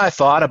first thing I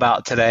thought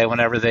about today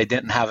whenever they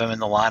didn't have him in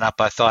the lineup.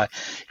 I thought,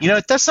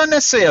 that's not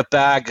necessarily a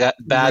bad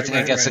thing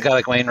against a guy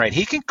like Wainwright.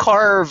 He can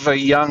carve a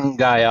young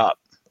guy up.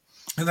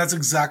 And that's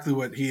exactly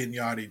what he and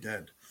Yachty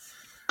did.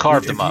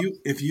 Carved him up.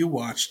 If you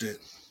watched it,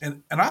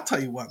 and I'll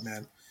tell you what,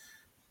 man,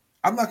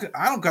 I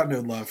don't got no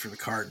love for the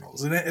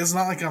Cardinals. And it's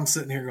not like I'm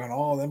sitting here going,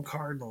 oh, them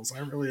Cardinals, I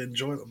really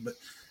enjoy them. But,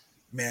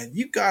 man,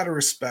 you got to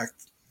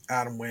respect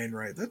Adam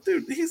Wainwright. That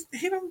dude,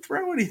 he don't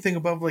throw anything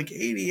above like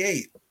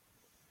 88.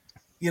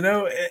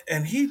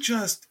 And he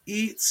just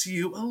eats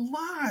you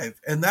alive.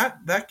 And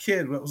that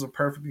kid, that was a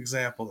perfect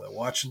example that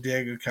watching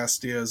Diego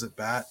Castillo's at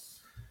bat,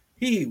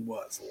 he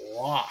was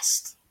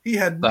lost. He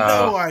had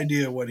no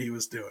idea what he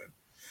was doing.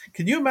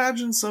 Can you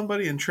imagine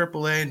somebody in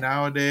AAA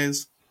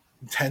nowadays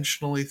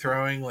intentionally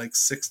throwing like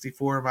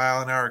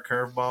 64-mile-an-hour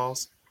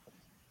curveballs?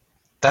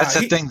 That's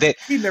the thing.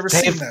 He'd never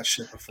seen that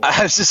shit before.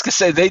 I was just going to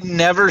say, they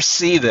never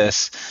see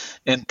this.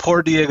 And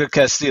poor Diego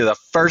Castillo, the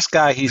first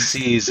guy he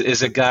sees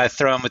is a guy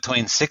throwing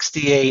between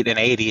 68 and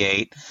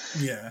 88.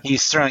 Yeah.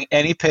 He's throwing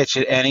any pitch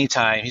at any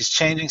time. He's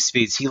changing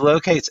speeds. He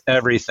locates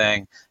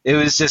everything. It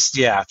was just,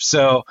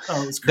 So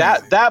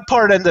that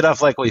part ended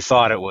up like we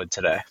thought it would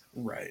today.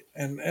 Right.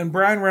 And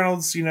Brian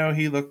Reynolds,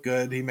 he looked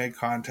good. He made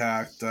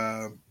contact.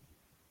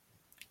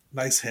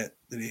 Nice hit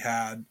that he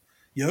had.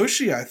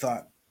 Yoshi, I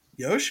thought.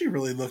 Yoshi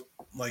really looked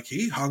like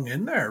he hung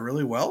in there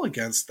really well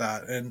against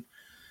that. And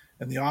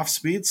the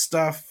off-speed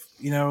stuff,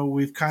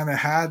 we've kind of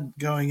had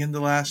going into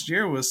last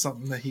year was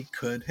something that he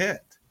could hit.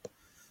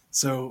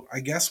 So I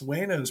guess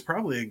Waino is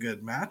probably a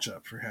good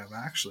matchup for him,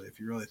 actually, if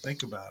you really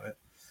think about it.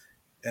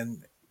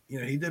 And,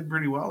 he did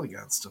pretty well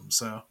against him.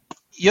 So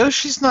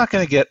Yoshi's not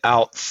going to get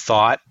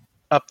out-thought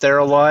up there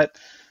a lot.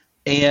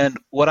 And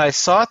what I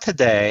saw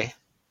today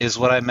is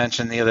what I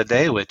mentioned the other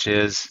day, which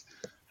is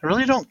I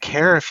really don't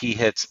care if he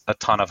hits a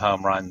ton of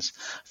home runs.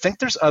 I think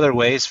there's other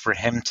ways for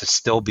him to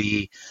still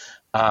be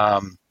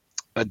a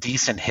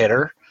decent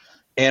hitter.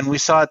 And we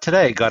saw it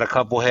today. Got a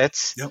couple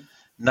hits. Yep.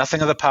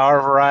 Nothing of the power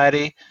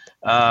variety.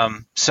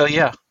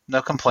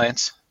 No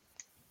complaints.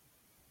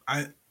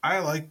 I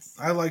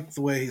liked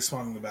the way he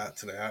swung the bat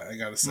today. I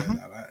got to say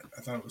that.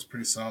 I thought it was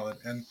pretty solid.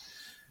 And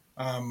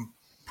Um,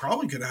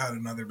 Probably could have had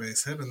another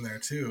base hit in there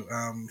too.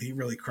 He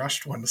really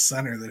crushed one to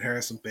center that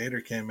Harrison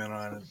Bader came in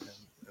on and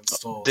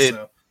stole. Did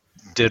So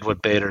did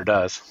what Bader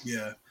does.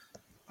 yeah.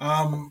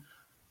 Um,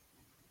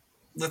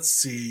 let's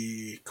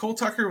see. Cole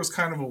Tucker was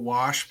kind of a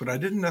wash, but I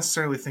didn't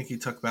necessarily think he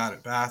took bad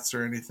at bats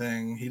or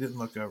anything. He didn't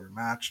look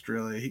overmatched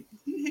really.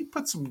 He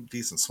put some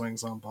decent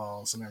swings on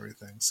balls and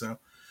everything. So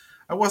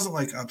I wasn't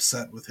like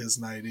upset with his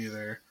night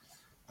either.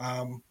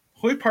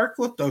 Hoy Park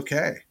looked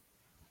okay,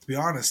 to be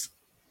honest,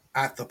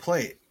 at the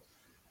plate.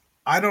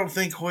 I don't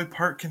think Hoy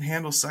Park can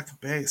handle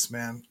second base,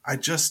 man. I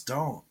just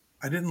don't.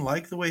 I didn't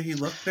like the way he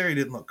looked there. He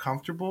didn't look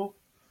comfortable,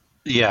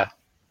 Yeah.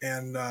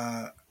 and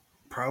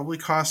probably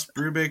cost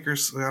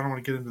Brubaker. I don't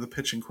want to get into the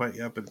pitching quite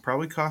yet, but it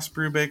probably cost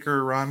Brubaker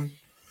a run,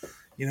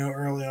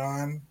 early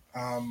on.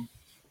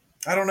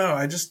 I don't know.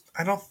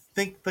 I don't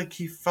think like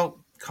he felt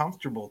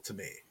comfortable to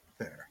me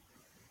there.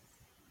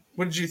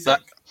 What did you Uh,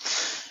 think?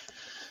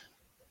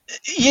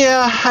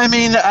 yeah, I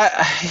mean,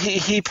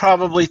 he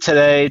probably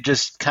today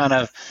just kind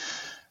of,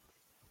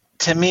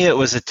 to me, it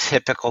was a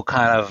typical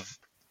kind of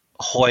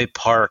Hoy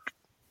Park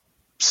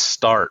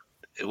start,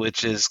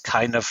 which is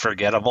kind of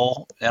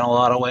forgettable in a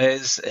lot of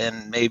ways,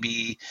 and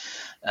maybe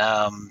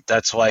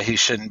that's why he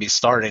shouldn't be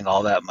starting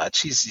all that much.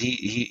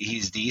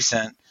 He's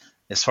decent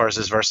as far as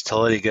his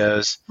versatility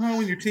goes. Well,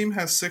 when your team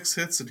has 6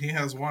 hits and he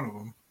has one of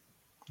them,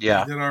 he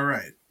Yeah. did all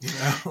right.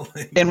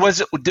 Like, And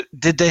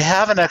did they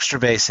have an extra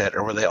base hit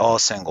or were they all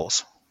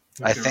singles?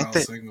 I think I they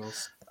were think all that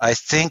singles. I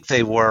think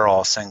they were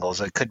all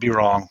singles. I could be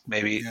wrong,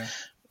 maybe.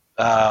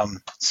 Yeah.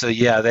 So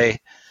yeah, they,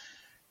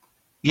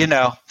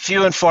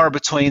 few and far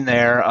between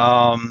there.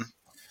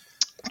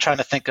 Trying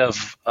to think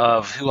of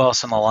who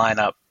else in the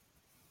lineup.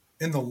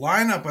 In the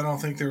lineup, I don't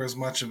think there was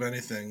much of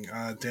anything.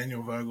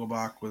 Daniel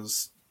Vogelbach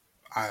was,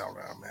 I don't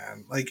know,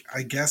 man. Like,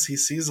 I guess he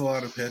sees a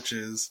lot of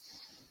pitches.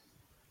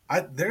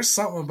 There's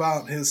something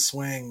about his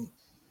swing.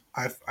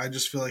 I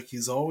just feel like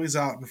he's always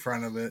out in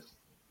front of it.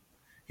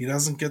 He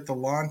doesn't get the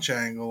launch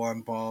angle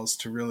on balls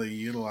to really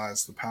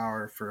utilize the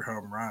power for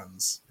home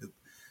runs.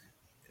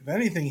 If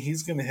anything,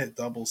 he's going to hit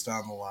doubles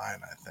down the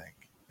line, I think,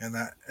 and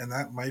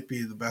that might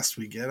be the best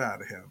we get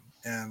out of him.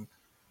 And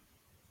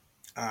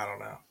I don't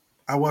know.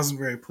 I wasn't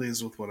very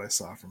pleased with what I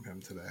saw from him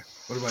today.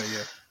 What about you?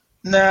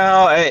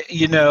 No,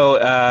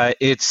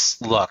 it's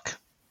look.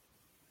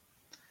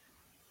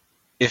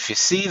 If you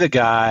see the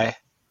guy,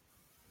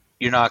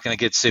 you're not going to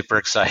get super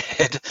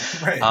excited.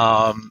 Right.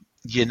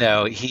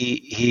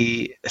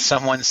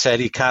 Someone said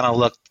he kind of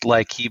looked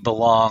like he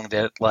belonged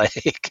at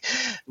like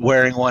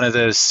wearing one of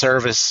those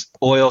service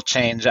oil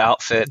change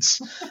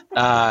outfits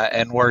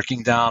and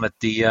working down at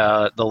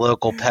the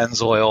local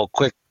Pennzoil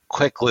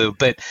quick lube.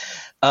 But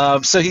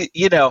so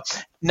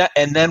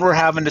and then we're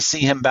having to see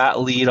him bat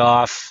lead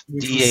off,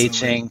 Which was silly.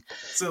 DHing.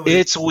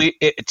 Silly.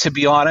 To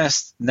be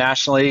honest,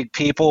 National League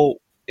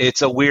people,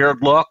 it's a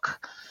weird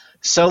look.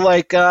 So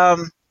like,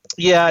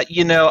 yeah,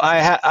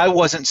 I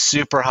wasn't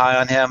super high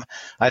on him.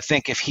 I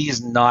think if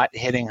he's not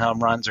hitting home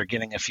runs or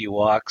getting a few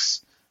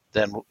walks,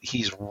 then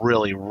he's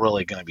really,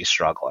 really going to be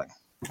struggling.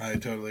 I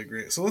totally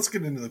agree. So let's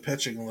get into the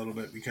pitching a little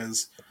bit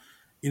because,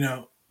 you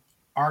know,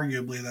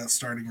 arguably that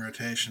starting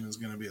rotation is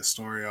going to be a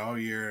story all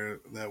year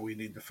that we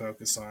need to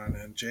focus on.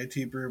 And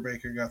JT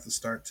Brubaker got the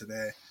start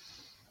today.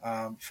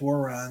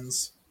 4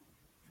 runs,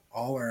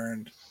 all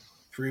earned,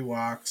 3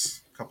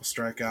 walks, a couple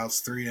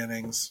strikeouts, 3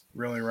 innings.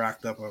 Really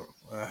racked up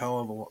a hell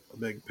of a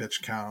big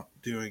pitch count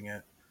doing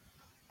it.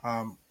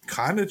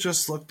 Kind of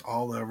just looked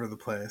all over the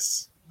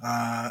place.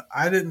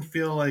 I didn't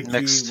feel like he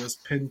Mixed was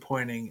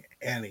pinpointing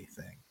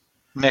anything.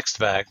 mixed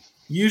bag.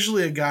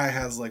 Usually a guy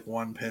has like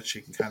one pitch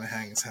he can kind of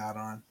hang his hat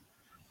on.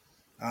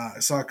 I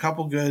saw a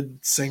couple good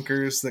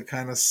sinkers that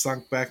kind of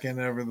sunk back in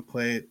over the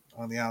plate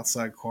on the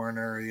outside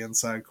corner or the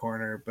inside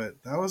corner,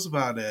 but that was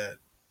about it.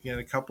 He had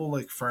a couple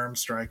like firm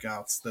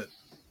strikeouts that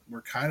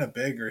were kind of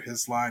big, or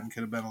his line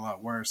could have been a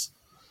lot worse.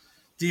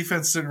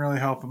 Defense didn't really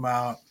help him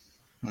out.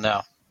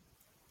 No.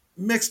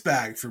 Mixed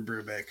bag for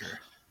Brubaker,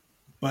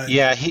 but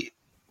Yeah, he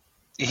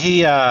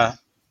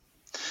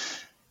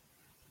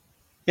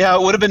yeah,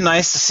 it would have been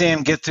nice to see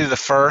him get through the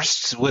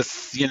first with,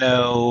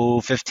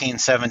 15,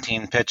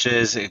 17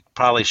 pitches. It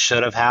probably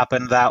should have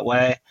happened that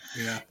way.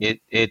 yeah,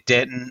 It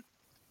didn't.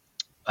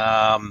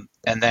 And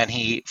then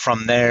he,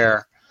 from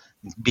there,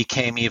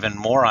 became even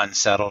more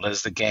unsettled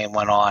as the game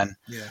went on.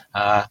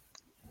 yeah.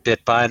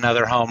 Bit by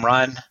another home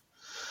run.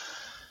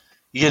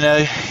 You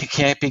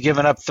can't be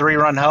giving up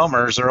 3-run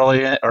homers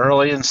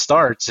early in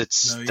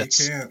starts. No, you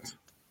That's can't.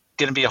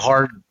 going to be a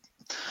hard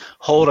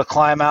hole to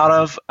climb out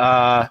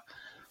of.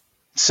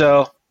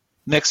 So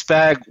mixed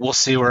bag. We'll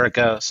see where it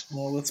goes.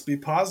 Well, let's be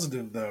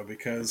positive though,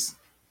 because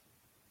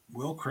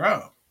Will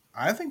Crow,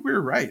 I think we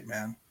were right,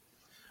 man.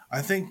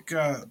 I think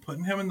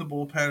putting him in the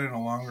bullpen in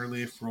a long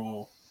relief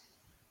role,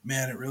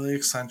 man, it really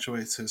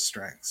accentuates his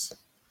strengths.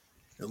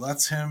 It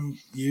lets him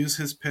use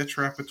his pitch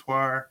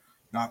repertoire,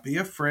 not be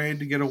afraid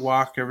to get a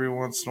walk every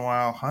once in a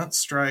while, hunt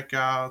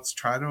strikeouts,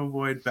 try to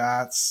avoid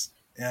bats.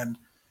 And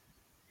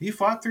he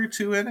fought through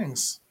 2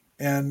 innings.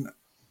 And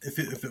if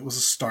it was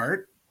a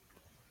start,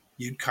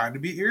 you'd kind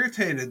of be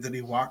irritated that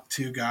he walked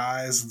two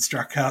guys and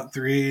struck out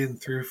three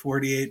and threw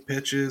 48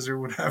 pitches or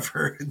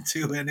whatever in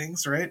 2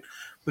 innings, right?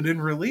 But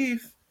in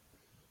relief,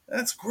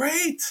 that's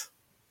great.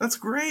 That's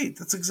great.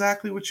 That's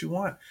exactly what you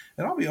want.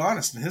 And I'll be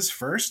honest, in his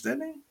first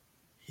inning,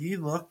 he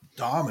looked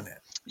dominant.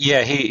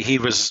 Yeah, he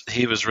was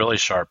really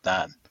sharp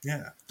then.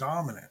 Yeah,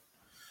 dominant.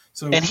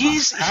 So and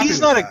he's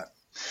not a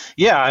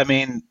yeah. I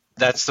mean,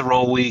 that's the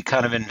role we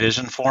kind of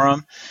envision for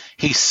him.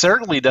 He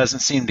certainly doesn't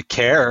seem to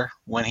care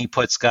when he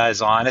puts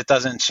guys on. It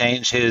doesn't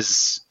change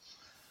his.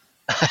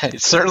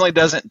 It certainly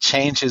doesn't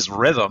change his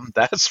rhythm.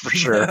 That's for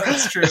sure.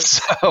 That's true.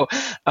 So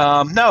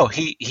no,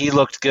 he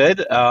looked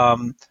good.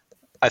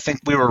 I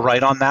think we were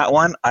right on that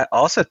one. I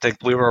also think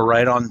we were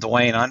right on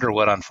Duane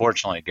Underwood,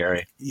 unfortunately,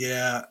 Gary.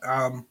 Yeah.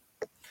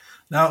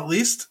 Now, at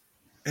least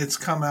it's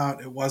come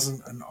out it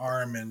wasn't an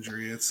arm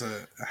injury. It's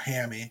a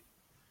hammy.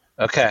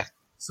 Okay.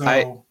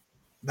 So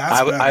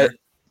that's better.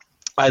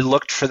 I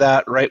looked for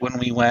that right when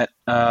we went,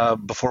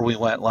 before we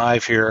went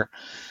live here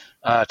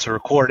to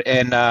record,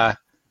 and I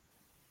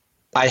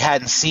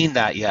hadn't seen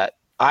that yet.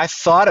 I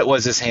thought it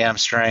was his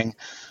hamstring,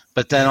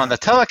 but then on the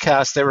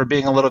telecast, they were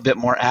being a little bit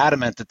more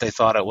adamant that they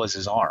thought it was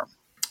his arm.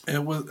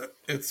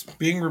 It's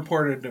being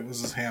reported it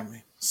was his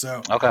hammy.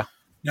 So okay.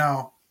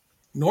 Now,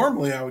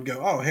 normally I would go,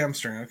 oh,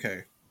 hamstring,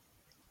 okay.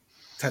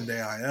 10-day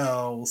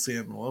IL, we'll see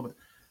him in a little bit.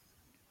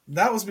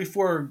 That was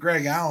before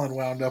Greg Allen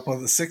wound up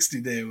on the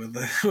 60-day with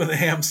a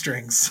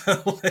hamstring.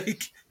 So,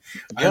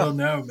 I don't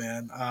know,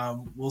 man.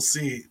 We'll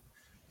see.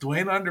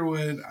 Duane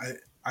Underwood,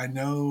 I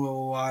know a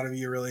lot of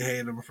you really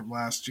hate him from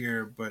last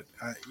year, but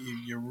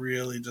you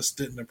really just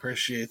didn't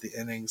appreciate the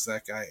innings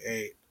that guy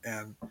ate.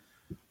 And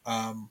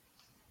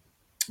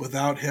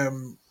without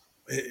him,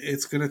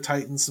 it's going to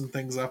tighten some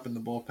things up in the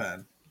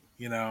bullpen.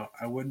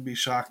 I wouldn't be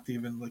shocked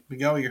even, like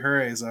Miguel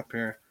Yajure is up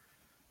here.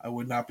 I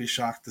would not be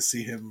shocked to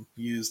see him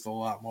used a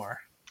lot more.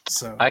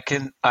 So I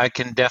can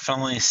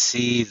definitely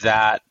see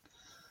that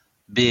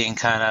being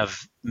kind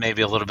of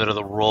maybe a little bit of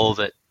the role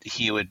that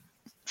he would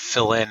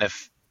fill in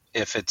if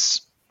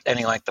it's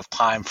any length of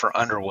time for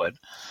Underwood.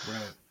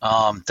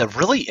 Right. The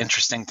really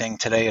interesting thing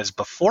today is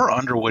before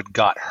Underwood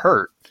got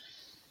hurt,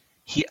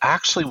 he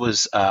actually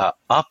was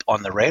up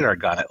on the radar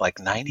gun at like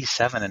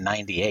 97 and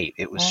 98.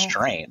 It was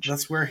strange.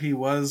 That's where he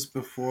was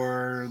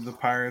before the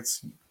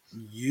Pirates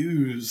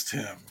used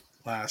him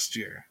last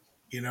year.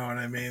 You know what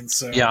I mean?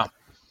 So yeah,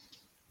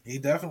 he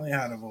definitely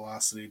had a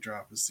velocity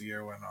drop as the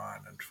year went on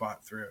and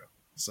fought through.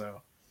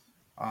 So,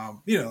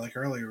 like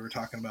earlier we were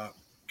talking about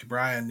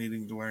Brian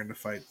needing to learn to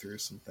fight through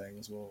some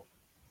things. Well,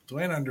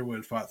 Duane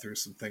Underwood fought through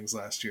some things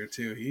last year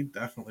too. He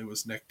definitely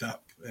was nicked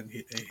up, and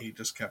he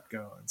just kept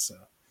going. So.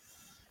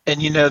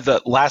 And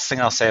the last thing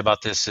I'll say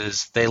about this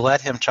is they let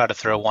him try to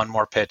throw one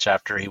more pitch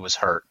after he was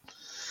hurt.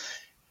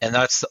 And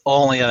that's the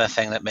only other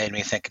thing that made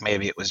me think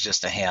maybe it was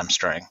just a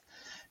hamstring,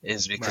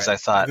 is because right. I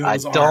thought,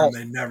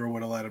 they never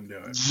would have let him do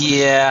it.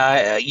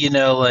 Yeah,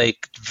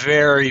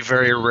 very,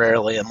 very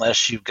rarely,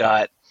 unless you've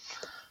got,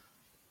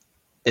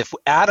 if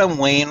Adam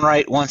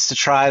Wainwright wants to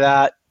try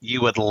that,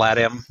 you would let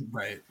him.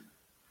 Right.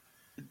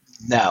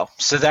 No.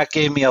 So that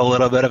gave me a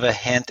little bit of a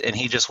hint, and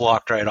he just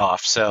walked right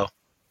off. So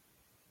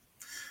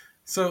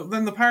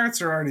then the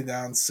Pirates are already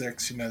down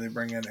 6. They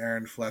bring in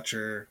Aaron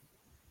Fletcher.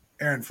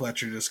 Aaron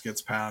Fletcher just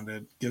gets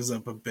pounded, gives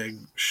up a big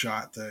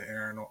shot to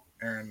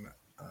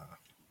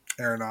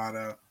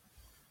Arenado.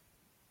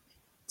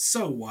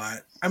 So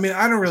what? I mean,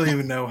 I don't really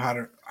even know how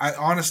to. I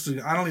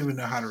don't even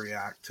know how to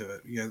react to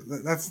it. Yeah,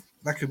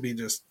 that could be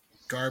just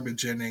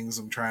garbage innings.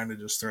 I'm trying to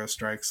just throw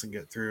strikes and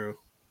get through,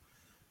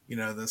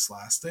 this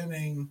last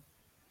inning,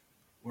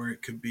 or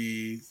it could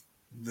be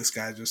this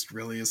guy just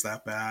really is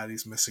that bad.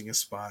 He's missing his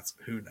spots.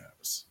 Who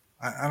knows?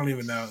 I don't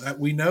even know.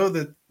 We know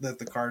that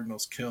the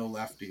Cardinals kill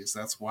lefties.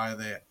 That's why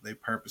they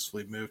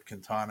purposefully moved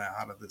Quintana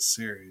out of this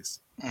series.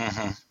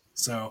 Mm-hmm.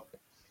 So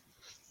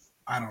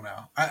I don't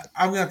know.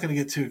 I'm not going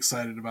to get too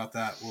excited about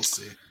that. We'll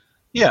see.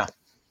 Yeah.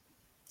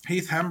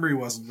 Heath Hembry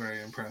wasn't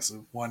very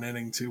impressive. 1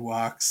 inning, 2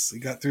 walks. He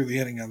got through the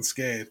inning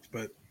unscathed,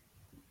 but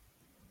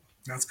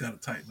that's got to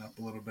tighten up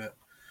a little bit.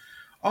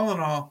 All in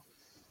all,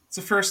 it's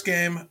the first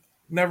game.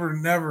 Never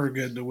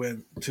good to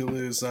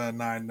lose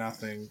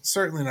 9-0.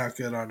 Certainly not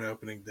good on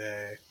opening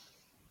day.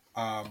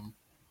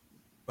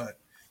 But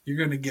you're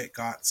going to get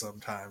got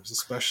sometimes,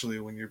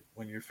 especially when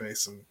you're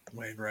facing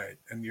Wainwright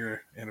and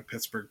you're in a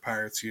Pittsburgh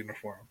Pirates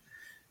uniform.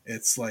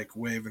 It's like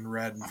waving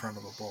red in front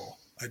of a bull.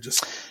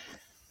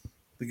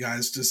 The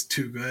guy's just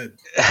too good.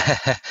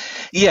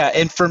 Yeah,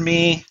 and for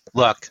me,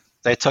 look,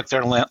 they took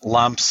their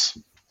lumps.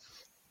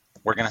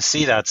 We're going to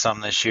see that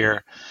some this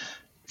year.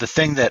 The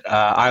thing that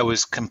I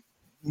was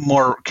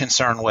more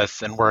concerned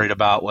with and worried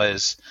about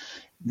was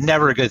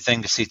never a good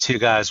thing to see 2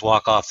 guys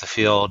walk off the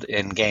field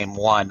in game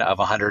 1 of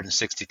a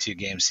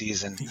 162-game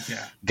season.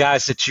 Yeah.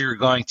 Guys that you're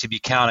going to be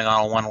counting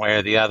on one way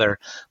or the other,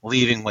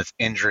 leaving with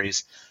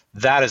injuries.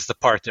 That is the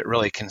part that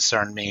really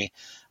concerned me.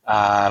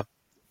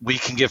 We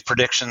can give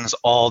predictions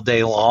all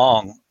day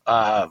long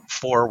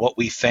for what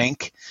we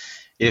think.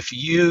 If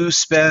you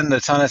spend a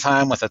ton of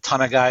time with a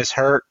ton of guys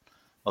hurt,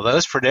 Well,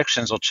 those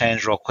predictions will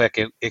change real quick.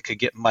 It could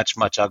get much,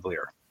 much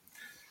uglier.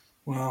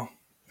 Well,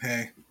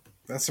 hey,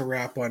 that's a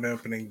wrap on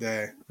opening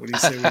day. What do you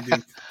say we do?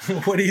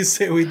 What do you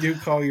say we do?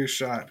 Call your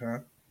shot, huh?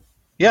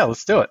 Yeah,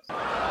 let's do it.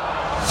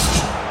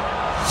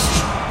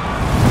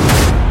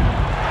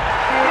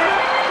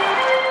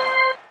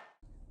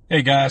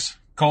 Hey guys,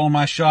 calling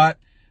my shot.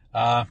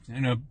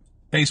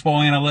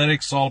 Baseball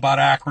analytics, all about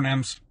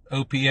acronyms.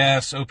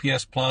 OPS,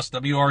 OPS plus,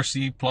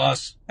 WRC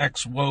plus,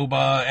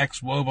 XWOBA,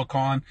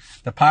 XWOBAcon.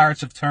 The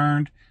Pirates have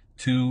turned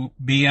to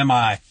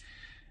BMI.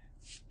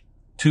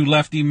 Two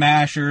lefty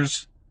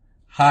mashers,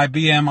 high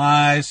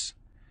BMIs,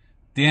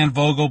 Dan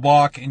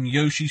Vogelbach and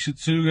Yoshi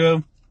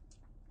Tsutsugo.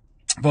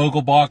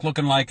 Vogelbach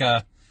looking like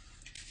a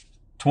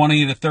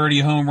 20 to 30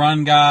 home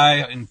run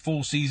guy in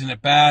full season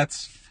at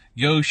bats.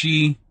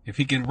 Yoshi, if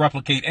he can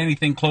replicate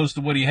anything close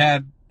to what he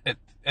had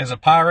as a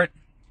Pirate,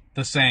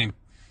 the same.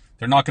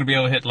 They're not going to be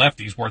able to hit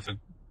lefties worth of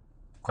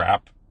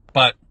crap.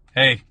 But,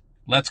 hey,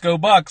 let's go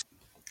Bucks.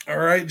 All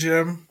right,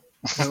 Jim.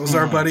 That was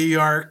our buddy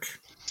Yark.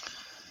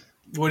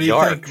 What do you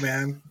think,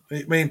 man?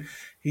 I mean,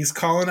 he's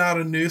calling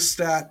out a new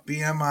stat,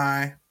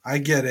 BMI. I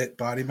get it,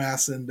 body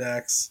mass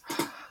index.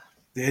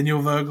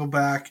 Daniel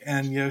Vogelbach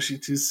and Yoshi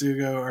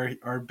Tsutsugo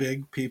are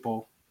big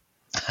people.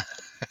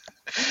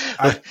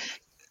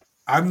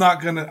 I'm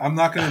not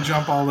gonna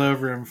jump all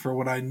over him for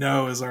what I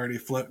know is already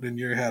floating in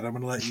your head. I'm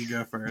gonna let you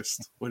go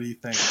first. What do you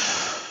think?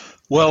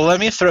 Well, let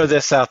me throw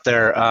this out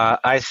there.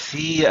 I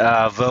see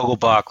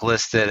Vogelbach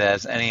listed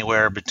as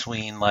anywhere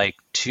between like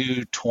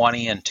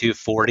 220 and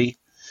 240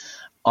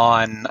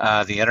 on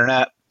the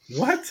internet.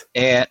 What?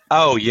 And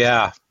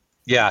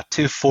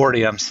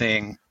 240. I'm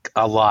seeing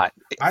a lot.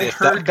 I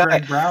heard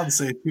Greg Brown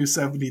say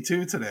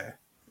 272 today.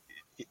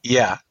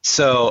 Yeah.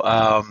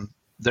 So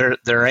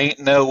there ain't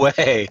no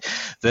way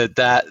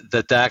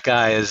that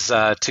guy is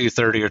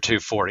 230 or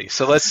 240.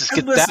 So let's just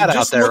get that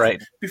out there, right?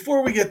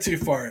 Before we get too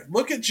far,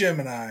 look at Jim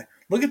and I.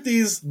 Look at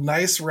these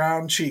nice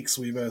round cheeks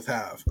we both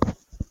have.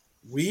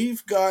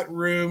 We've got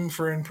room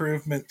for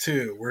improvement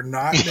too. We're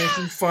not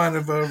making fun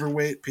of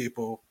overweight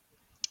people.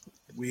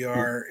 We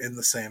are in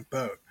the same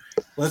boat.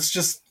 Let's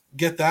just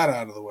get that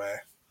out of the way.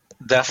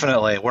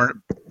 Definitely.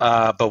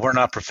 But we're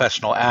not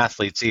professional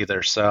athletes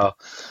either. So,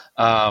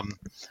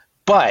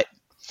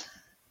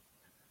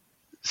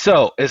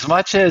 So as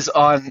much as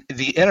on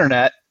the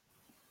internet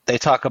they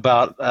talk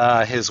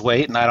about his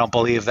weight, and I don't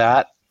believe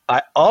that,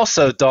 I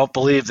also don't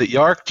believe that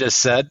Yark just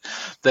said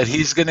that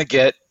he's going to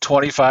get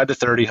 25 to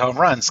 30 home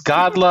runs.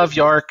 God love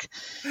Yark.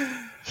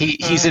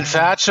 He's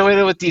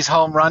infatuated with these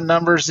home run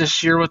numbers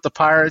this year with the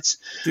Pirates.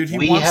 Dude,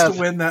 he wants to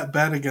win that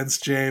bet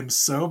against James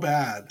so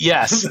bad.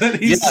 Yes. That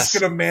he's just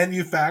going to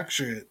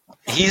manufacture it.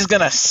 He's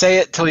going to say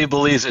it till he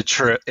believes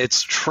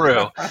it's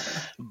true.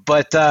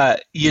 But,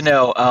 and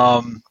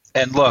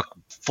look,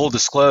 full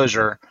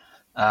disclosure,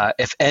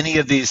 if any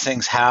of these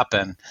things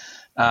happen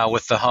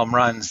with the home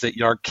runs that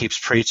Yark keeps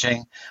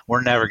preaching,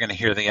 we're never going to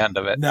hear the end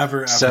of it.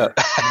 Never, ever.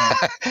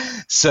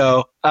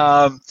 So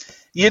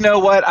you know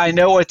what? I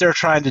know what they're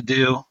trying to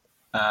do.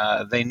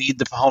 They need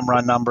the home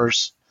run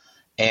numbers,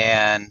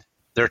 and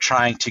they're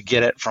trying to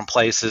get it from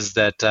places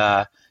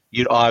that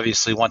you'd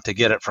obviously want to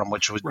get it from,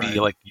 which would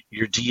be like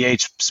your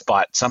DH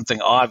spot,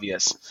 something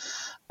obvious.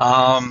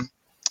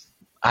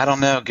 I don't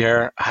know,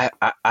 Garrett.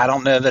 I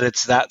don't know that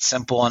it's that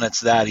simple and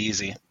it's that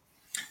easy.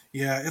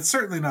 Yeah, it's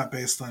certainly not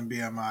based on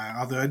BMI,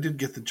 although I did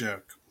get the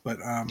joke. But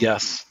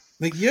yes,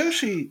 like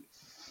Yoshi,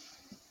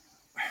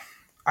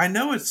 I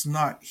know it's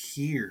not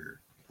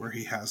here where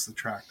he has the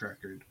track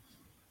record,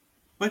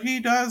 but he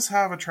does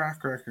have a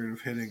track record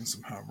of hitting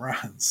some home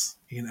runs,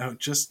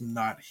 just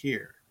not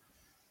here.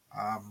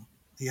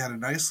 He had a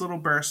nice little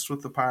burst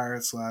with the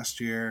Pirates last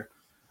year.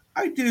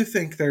 I do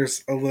think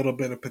there's a little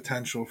bit of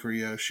potential for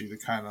Yoshi to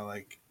kind of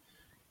like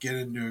get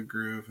into a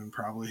groove and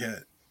probably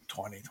hit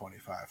 20,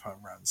 25 home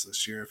runs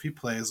this year. If he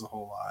plays a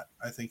whole lot,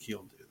 I think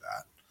he'll do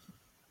that.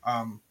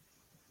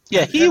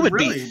 He would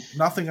really, be.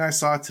 Nothing I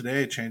saw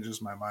today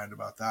changes my mind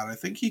about that. I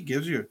think he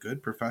gives you a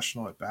good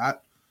professional at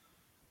bat,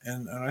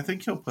 and I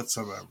think he'll put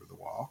some over the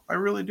wall. I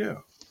really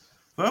do.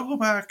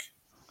 Vogelbach,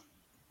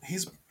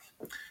 he's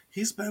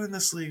been in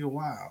this league a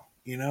while.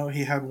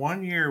 He had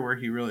 1 year where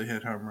he really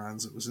hit home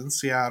runs. It was in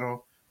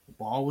Seattle. The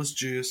ball was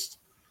juiced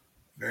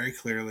very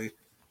clearly.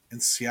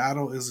 And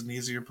Seattle is an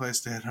easier place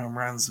to hit home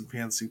runs than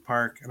PNC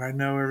Park. And I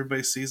know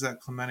everybody sees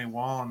that Clemente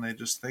wall and they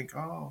just think,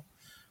 oh,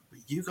 but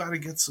you got to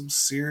get some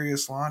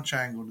serious launch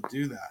angle to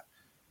do that.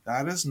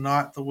 That is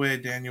not the way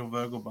Daniel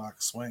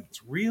Vogelbach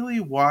swings. Really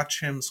watch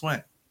him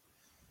swing.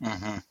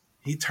 Mm-hmm.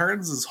 He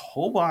turns his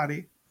whole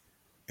body,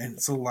 and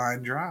it's a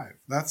line drive.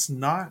 That's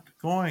not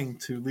going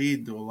to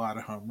lead to a lot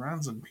of home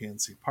runs in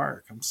PNC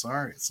Park. I'm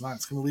sorry. It's not.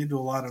 It's going to lead to a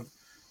lot of,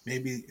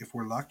 maybe if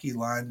we're lucky,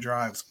 line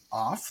drives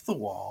off the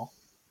wall.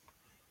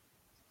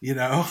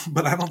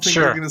 But I don't think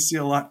we're going to see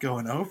a lot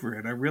going over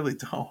it. I really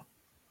don't.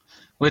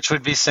 Which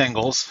would be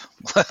singles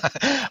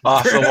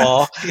off the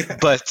wall. Yeah.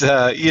 But,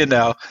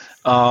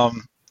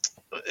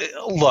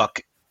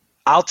 look,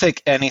 I'll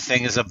take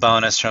anything as a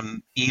bonus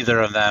from either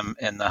of them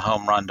in the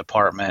home run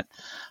department.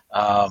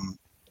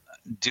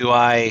 do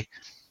I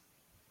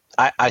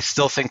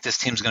still think this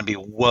team's going to be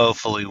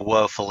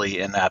woefully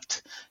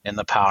inept in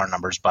the power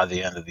numbers by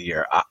the end of the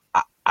year.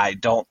 I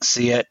don't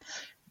see it.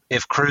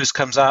 If Cruz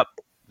comes up,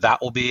 that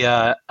will be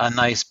a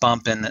nice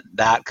bump in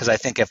that, because I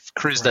think if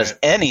Cruz does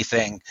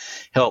anything,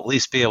 he'll at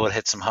least be able to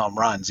hit some home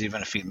runs,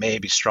 even if he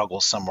maybe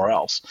struggles somewhere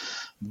else.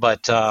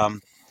 But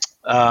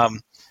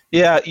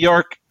yeah,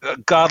 York,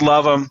 God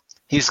love him.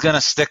 He's going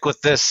to stick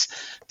with this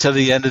to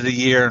the end of the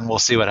year, and we'll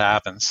see what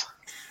happens.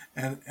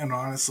 And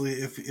honestly,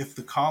 if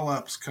the call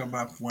ups come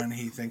up when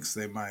he thinks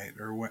they might,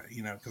 or what,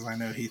 because I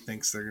know he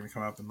thinks they're going to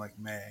come up in like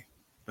May,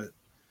 but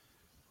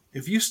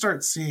if you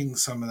start seeing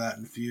some of that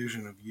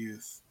infusion of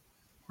youth,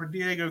 where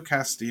Diego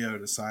Castillo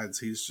decides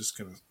he's just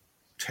going to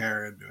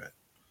tear into it,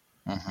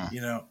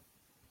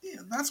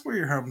 that's where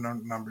your home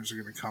numbers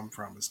are going to come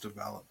from, is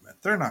development.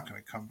 They're not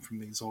going to come from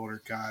these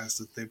older guys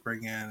that they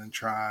bring in and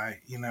try.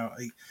 You're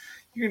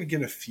going to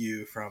get a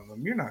few from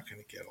them. You're not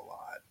going to get a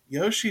lot.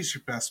 Yoshi's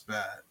your best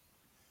bet.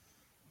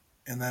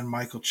 And then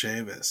Michael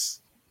Chavis,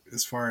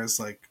 as far as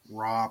like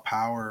raw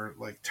power,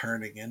 like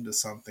turning into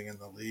something in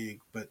the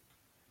league. But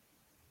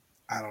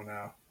I don't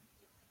know.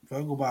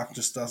 Vogelbach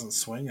just doesn't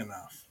swing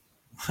enough.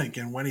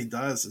 And when he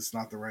does, it's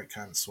not the right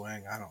kind of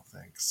swing, I don't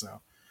think. So,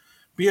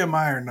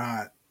 BMI or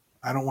not,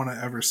 I don't want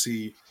to ever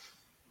see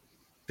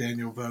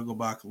Daniel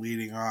Vogelbach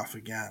leading off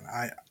again.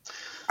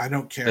 I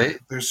don't care.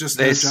 There's just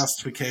no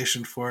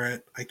justification for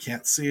it. I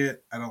can't see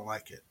it. I don't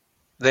like it.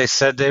 They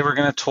said they were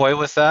going to toy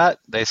with that.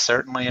 They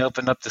certainly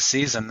opened up the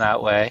season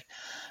that way.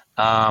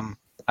 I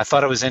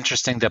thought it was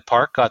interesting that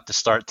Park got the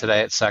start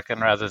today at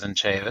second rather than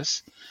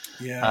Chavis.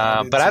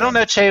 Yeah, but I don't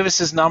know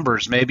Chavis's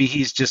numbers. Maybe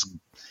he's just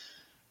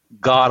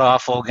god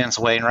awful against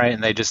Wainwright,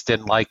 and they just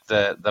didn't like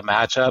the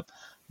matchup.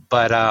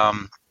 But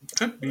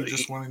could be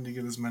just wanting to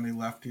get as many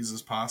lefties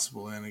as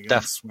possible in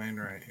against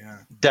Wainwright. Yeah,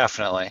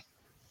 definitely.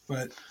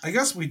 But I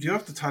guess we do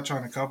have to touch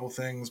on a couple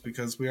things,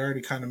 because we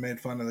already kind of made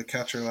fun of the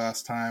catcher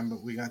last time,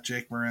 but we got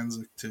Jake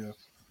Marinzik too.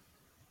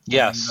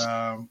 Yes.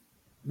 And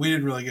we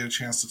didn't really get a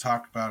chance to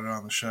talk about it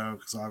on the show,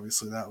 because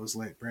obviously that was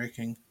late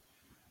breaking.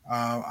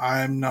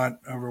 I'm not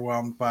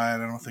overwhelmed by it.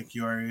 I don't think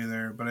you are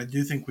either. But I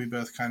do think we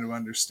both kind of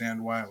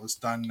understand why it was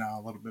done now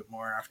a little bit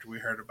more after we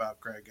heard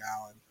about Greg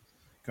Allen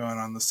going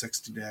on the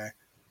 60-day.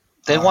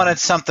 They wanted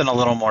something a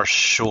little more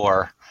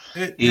sure.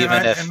 I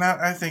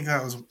think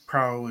that was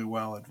probably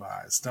well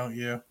advised, don't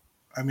you?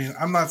 I mean,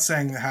 I'm not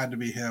saying it had to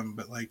be him,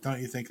 but don't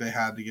you think they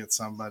had to get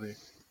somebody?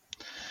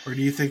 Or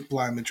do you think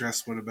Bly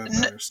Madris would have been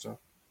better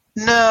still?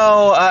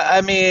 No,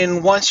 I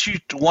mean, once you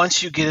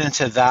get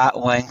into that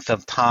length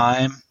of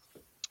time,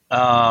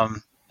 Bly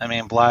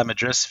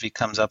Madris, if he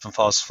comes up and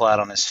falls flat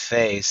on his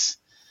face,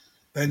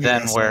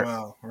 then where?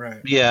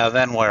 Right. Yeah,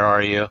 then where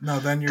are you? No,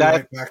 then you're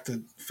right back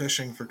to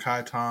fishing for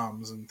Kai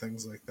Toms and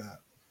things like that.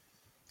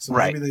 So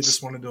maybe they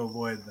just wanted to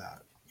avoid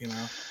that,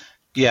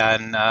 Yeah,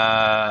 and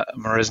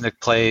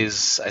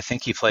Marisnik I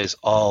think he plays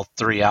all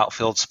three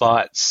outfield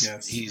spots.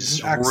 Yes,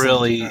 he's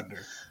really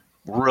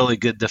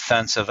good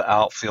defensive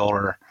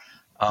outfielder.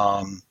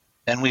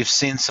 And we've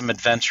seen some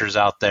adventures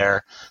out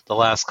there the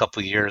last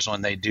couple of years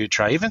when they do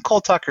try. Even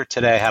Cole Tucker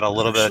today had a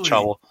little bit of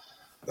trouble.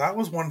 That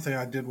was one thing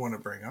I did want to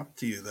bring up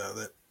to you, though,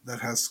 that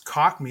has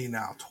caught me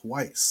now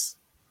twice.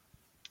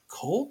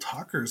 Cole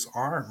Tucker's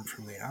arm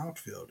from the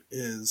outfield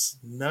is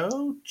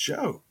no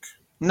joke.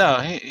 No,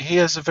 he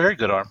has a very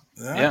good arm.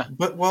 Yeah.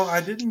 But, I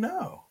didn't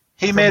know.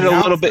 He made it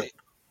a little bit.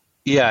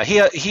 Yeah,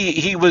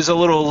 he was a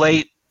little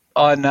late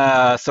on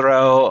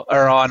throw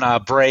or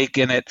on break,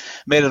 and it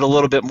made it a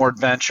little bit more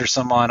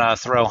adventuresome on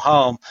throw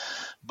home.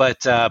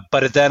 But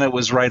then it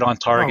was right on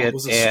target,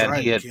 and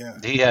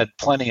he had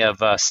plenty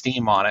of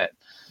steam on it.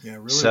 Yeah,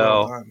 really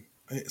well done.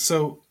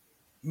 So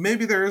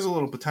maybe there is a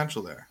little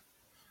potential there.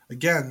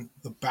 Again,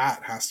 the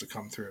bat has to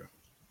come through.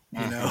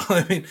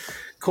 I mean,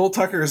 Cole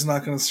Tucker is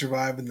not going to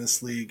survive in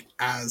this league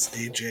as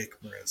a Jake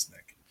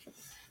Marisnik.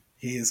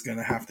 He is going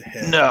to have to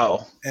hit.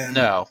 No.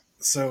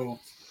 So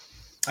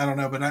I don't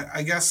know, but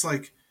I guess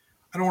I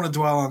don't want to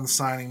dwell on the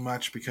signing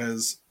much,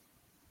 because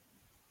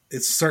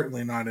it's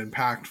certainly not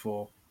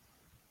impactful.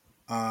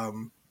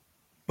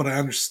 But I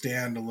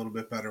understand a little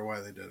bit better why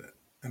they did it.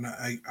 And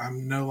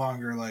I'm no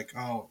longer like,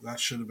 oh, that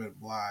should have been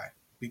Bly,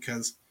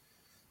 because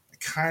I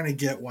kind of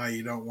get why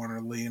you don't want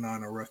to lean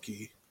on a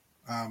rookie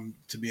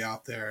to be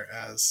out there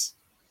as,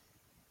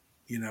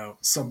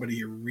 somebody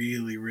you're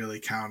really, really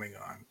counting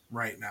on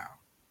right now.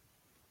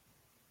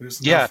 There's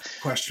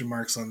enough question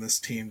marks on this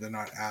team to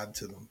not add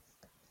to them.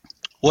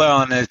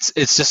 Well, and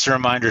it's just a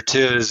reminder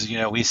too, is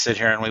we sit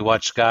here and we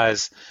watch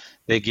guys,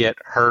 they get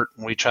hurt,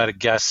 and we try to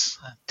guess,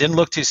 didn't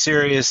look too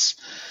serious,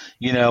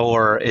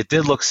 or it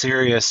did look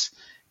serious,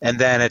 and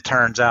then it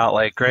turns out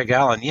like Greg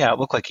Allen, it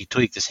looked like he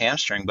tweaked his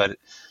hamstring, but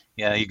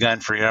you go in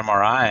for your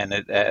MRI, and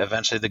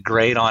eventually the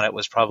grade on it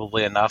was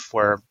probably enough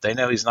where they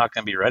know he's not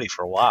going to be ready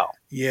for a while.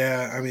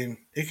 Yeah, I mean,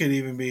 it could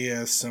even be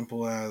as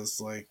simple as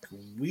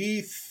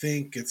we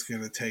think it's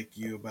going to take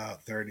you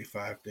about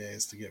 35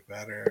 days to get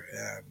better,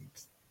 and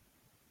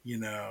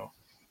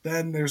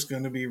then there's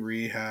going to be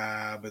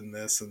rehab and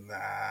this and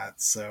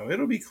that. So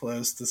it'll be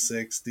close to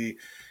 60.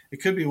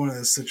 It could be one of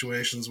those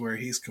situations where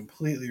he's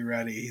completely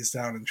ready. He's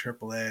down in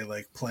AAA,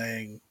 like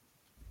playing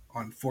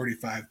on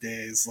 45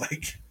 days,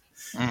 like,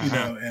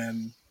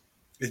 and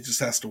it just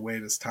has to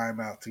wait his time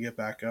out to get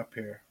back up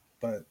here.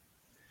 But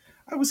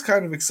I was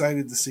kind of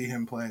excited to see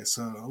him play,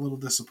 so a little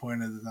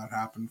disappointed that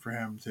happened for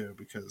him too,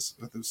 because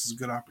this is a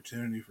good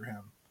opportunity for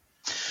him.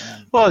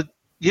 Well,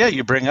 yeah,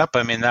 you bring up,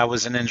 I mean, that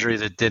was an injury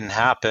that didn't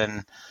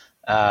happen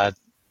in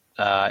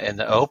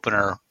the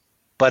opener,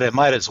 but it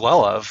might as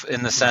well have,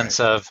 in the sense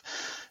of,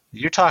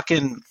 you're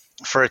talking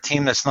for a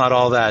team that's not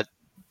all that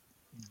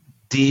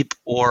deep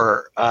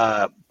or,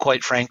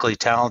 quite frankly,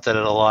 talented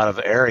in a lot of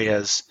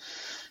areas.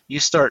 You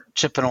start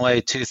chipping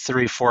away 2,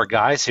 3, 4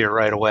 guys here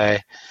right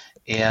away,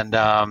 and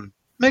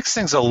makes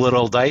things a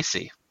little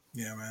dicey.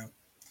 Yeah, man.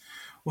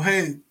 Well,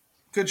 hey,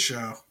 good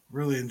show.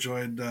 Really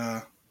enjoyed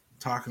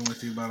talking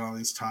with you about all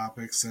these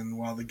topics. And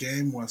while the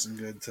game wasn't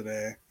good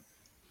today,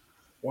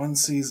 one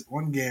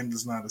game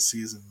does not a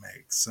season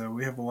make. So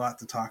we have a lot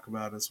to talk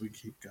about as we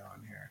keep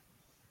going here.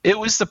 It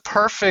was the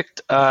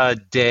perfect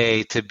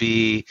day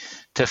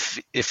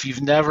if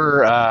you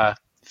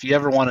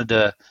ever wanted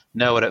to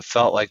know what it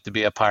felt like to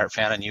be a Pirate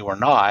fan and you were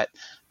not,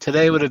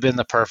 today would have been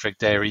the perfect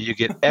day where you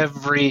get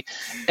every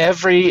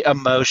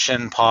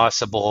emotion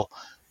possible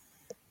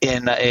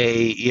in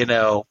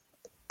a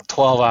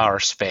 12-hour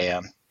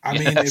span. I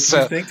mean, if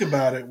you think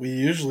about it, we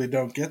usually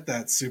don't get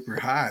that super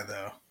high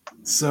though.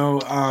 So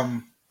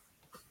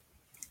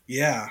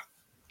yeah,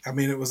 I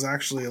mean, it was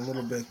actually a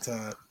little bit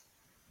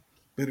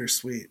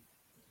bittersweet,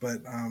 but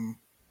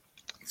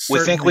we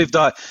think we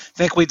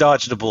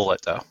dodged a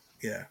bullet though.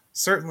 Yeah,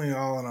 certainly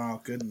all in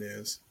all, good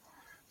news.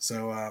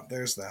 So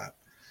there's that.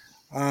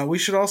 We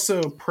should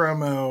also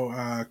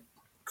promo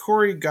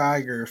Corey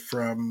Geiger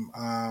from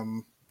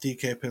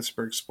DK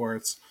Pittsburgh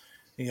Sports.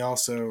 He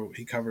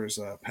covers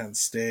Penn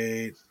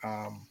State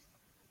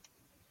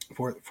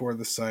for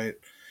the site.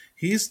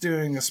 He's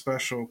doing a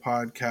special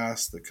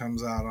podcast that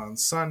comes out on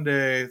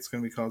Sunday. It's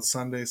going to be called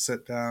Sunday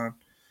Sit Down,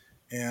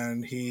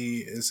 and he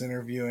is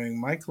interviewing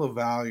Mike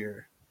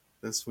LaValliere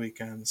this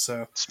weekend.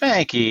 So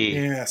Spanky.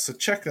 Yeah, so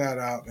check that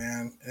out,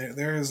 man.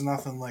 There is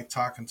nothing like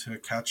talking to a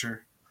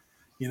catcher.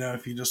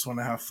 If you just want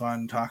to have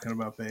fun talking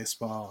about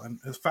baseball. And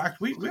in fact,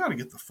 we ought to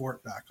get the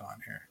Fort back on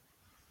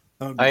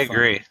here. I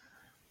agree.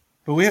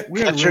 But we had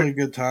a really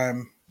good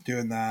time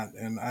doing that,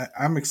 and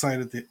I'm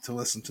excited to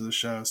listen to the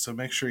show. So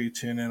make sure you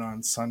tune in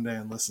on Sunday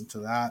and listen to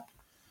that.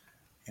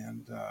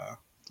 And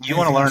you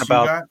want to learn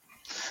about?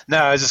 No,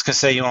 I was just gonna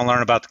say you want to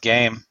learn about the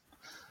game.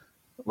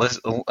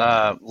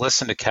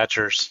 Listen to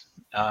catchers.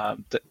 I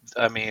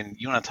mean,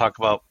 you want to talk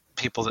about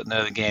people that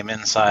know the game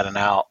inside and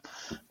out.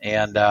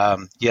 And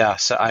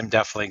so I'm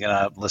definitely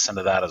gonna listen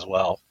to that as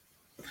well.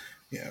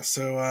 Yeah.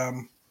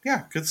 So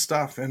good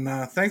stuff. And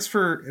thanks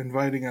for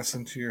inviting us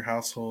into your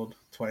household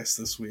twice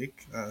this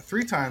week.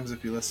 3 times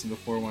if you listen to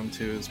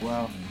 412 as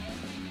well.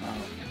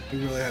 We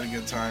really had a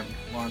good time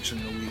launching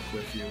the week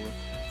with you, with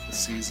the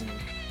season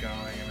going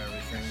and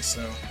everything.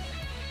 So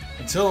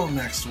until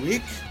next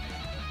week,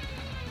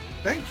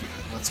 thank you.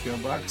 Let's go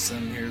Bucks.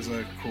 And here's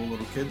a cool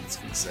little kid that's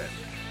going to say,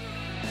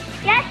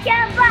 Let's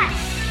go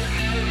Bucks!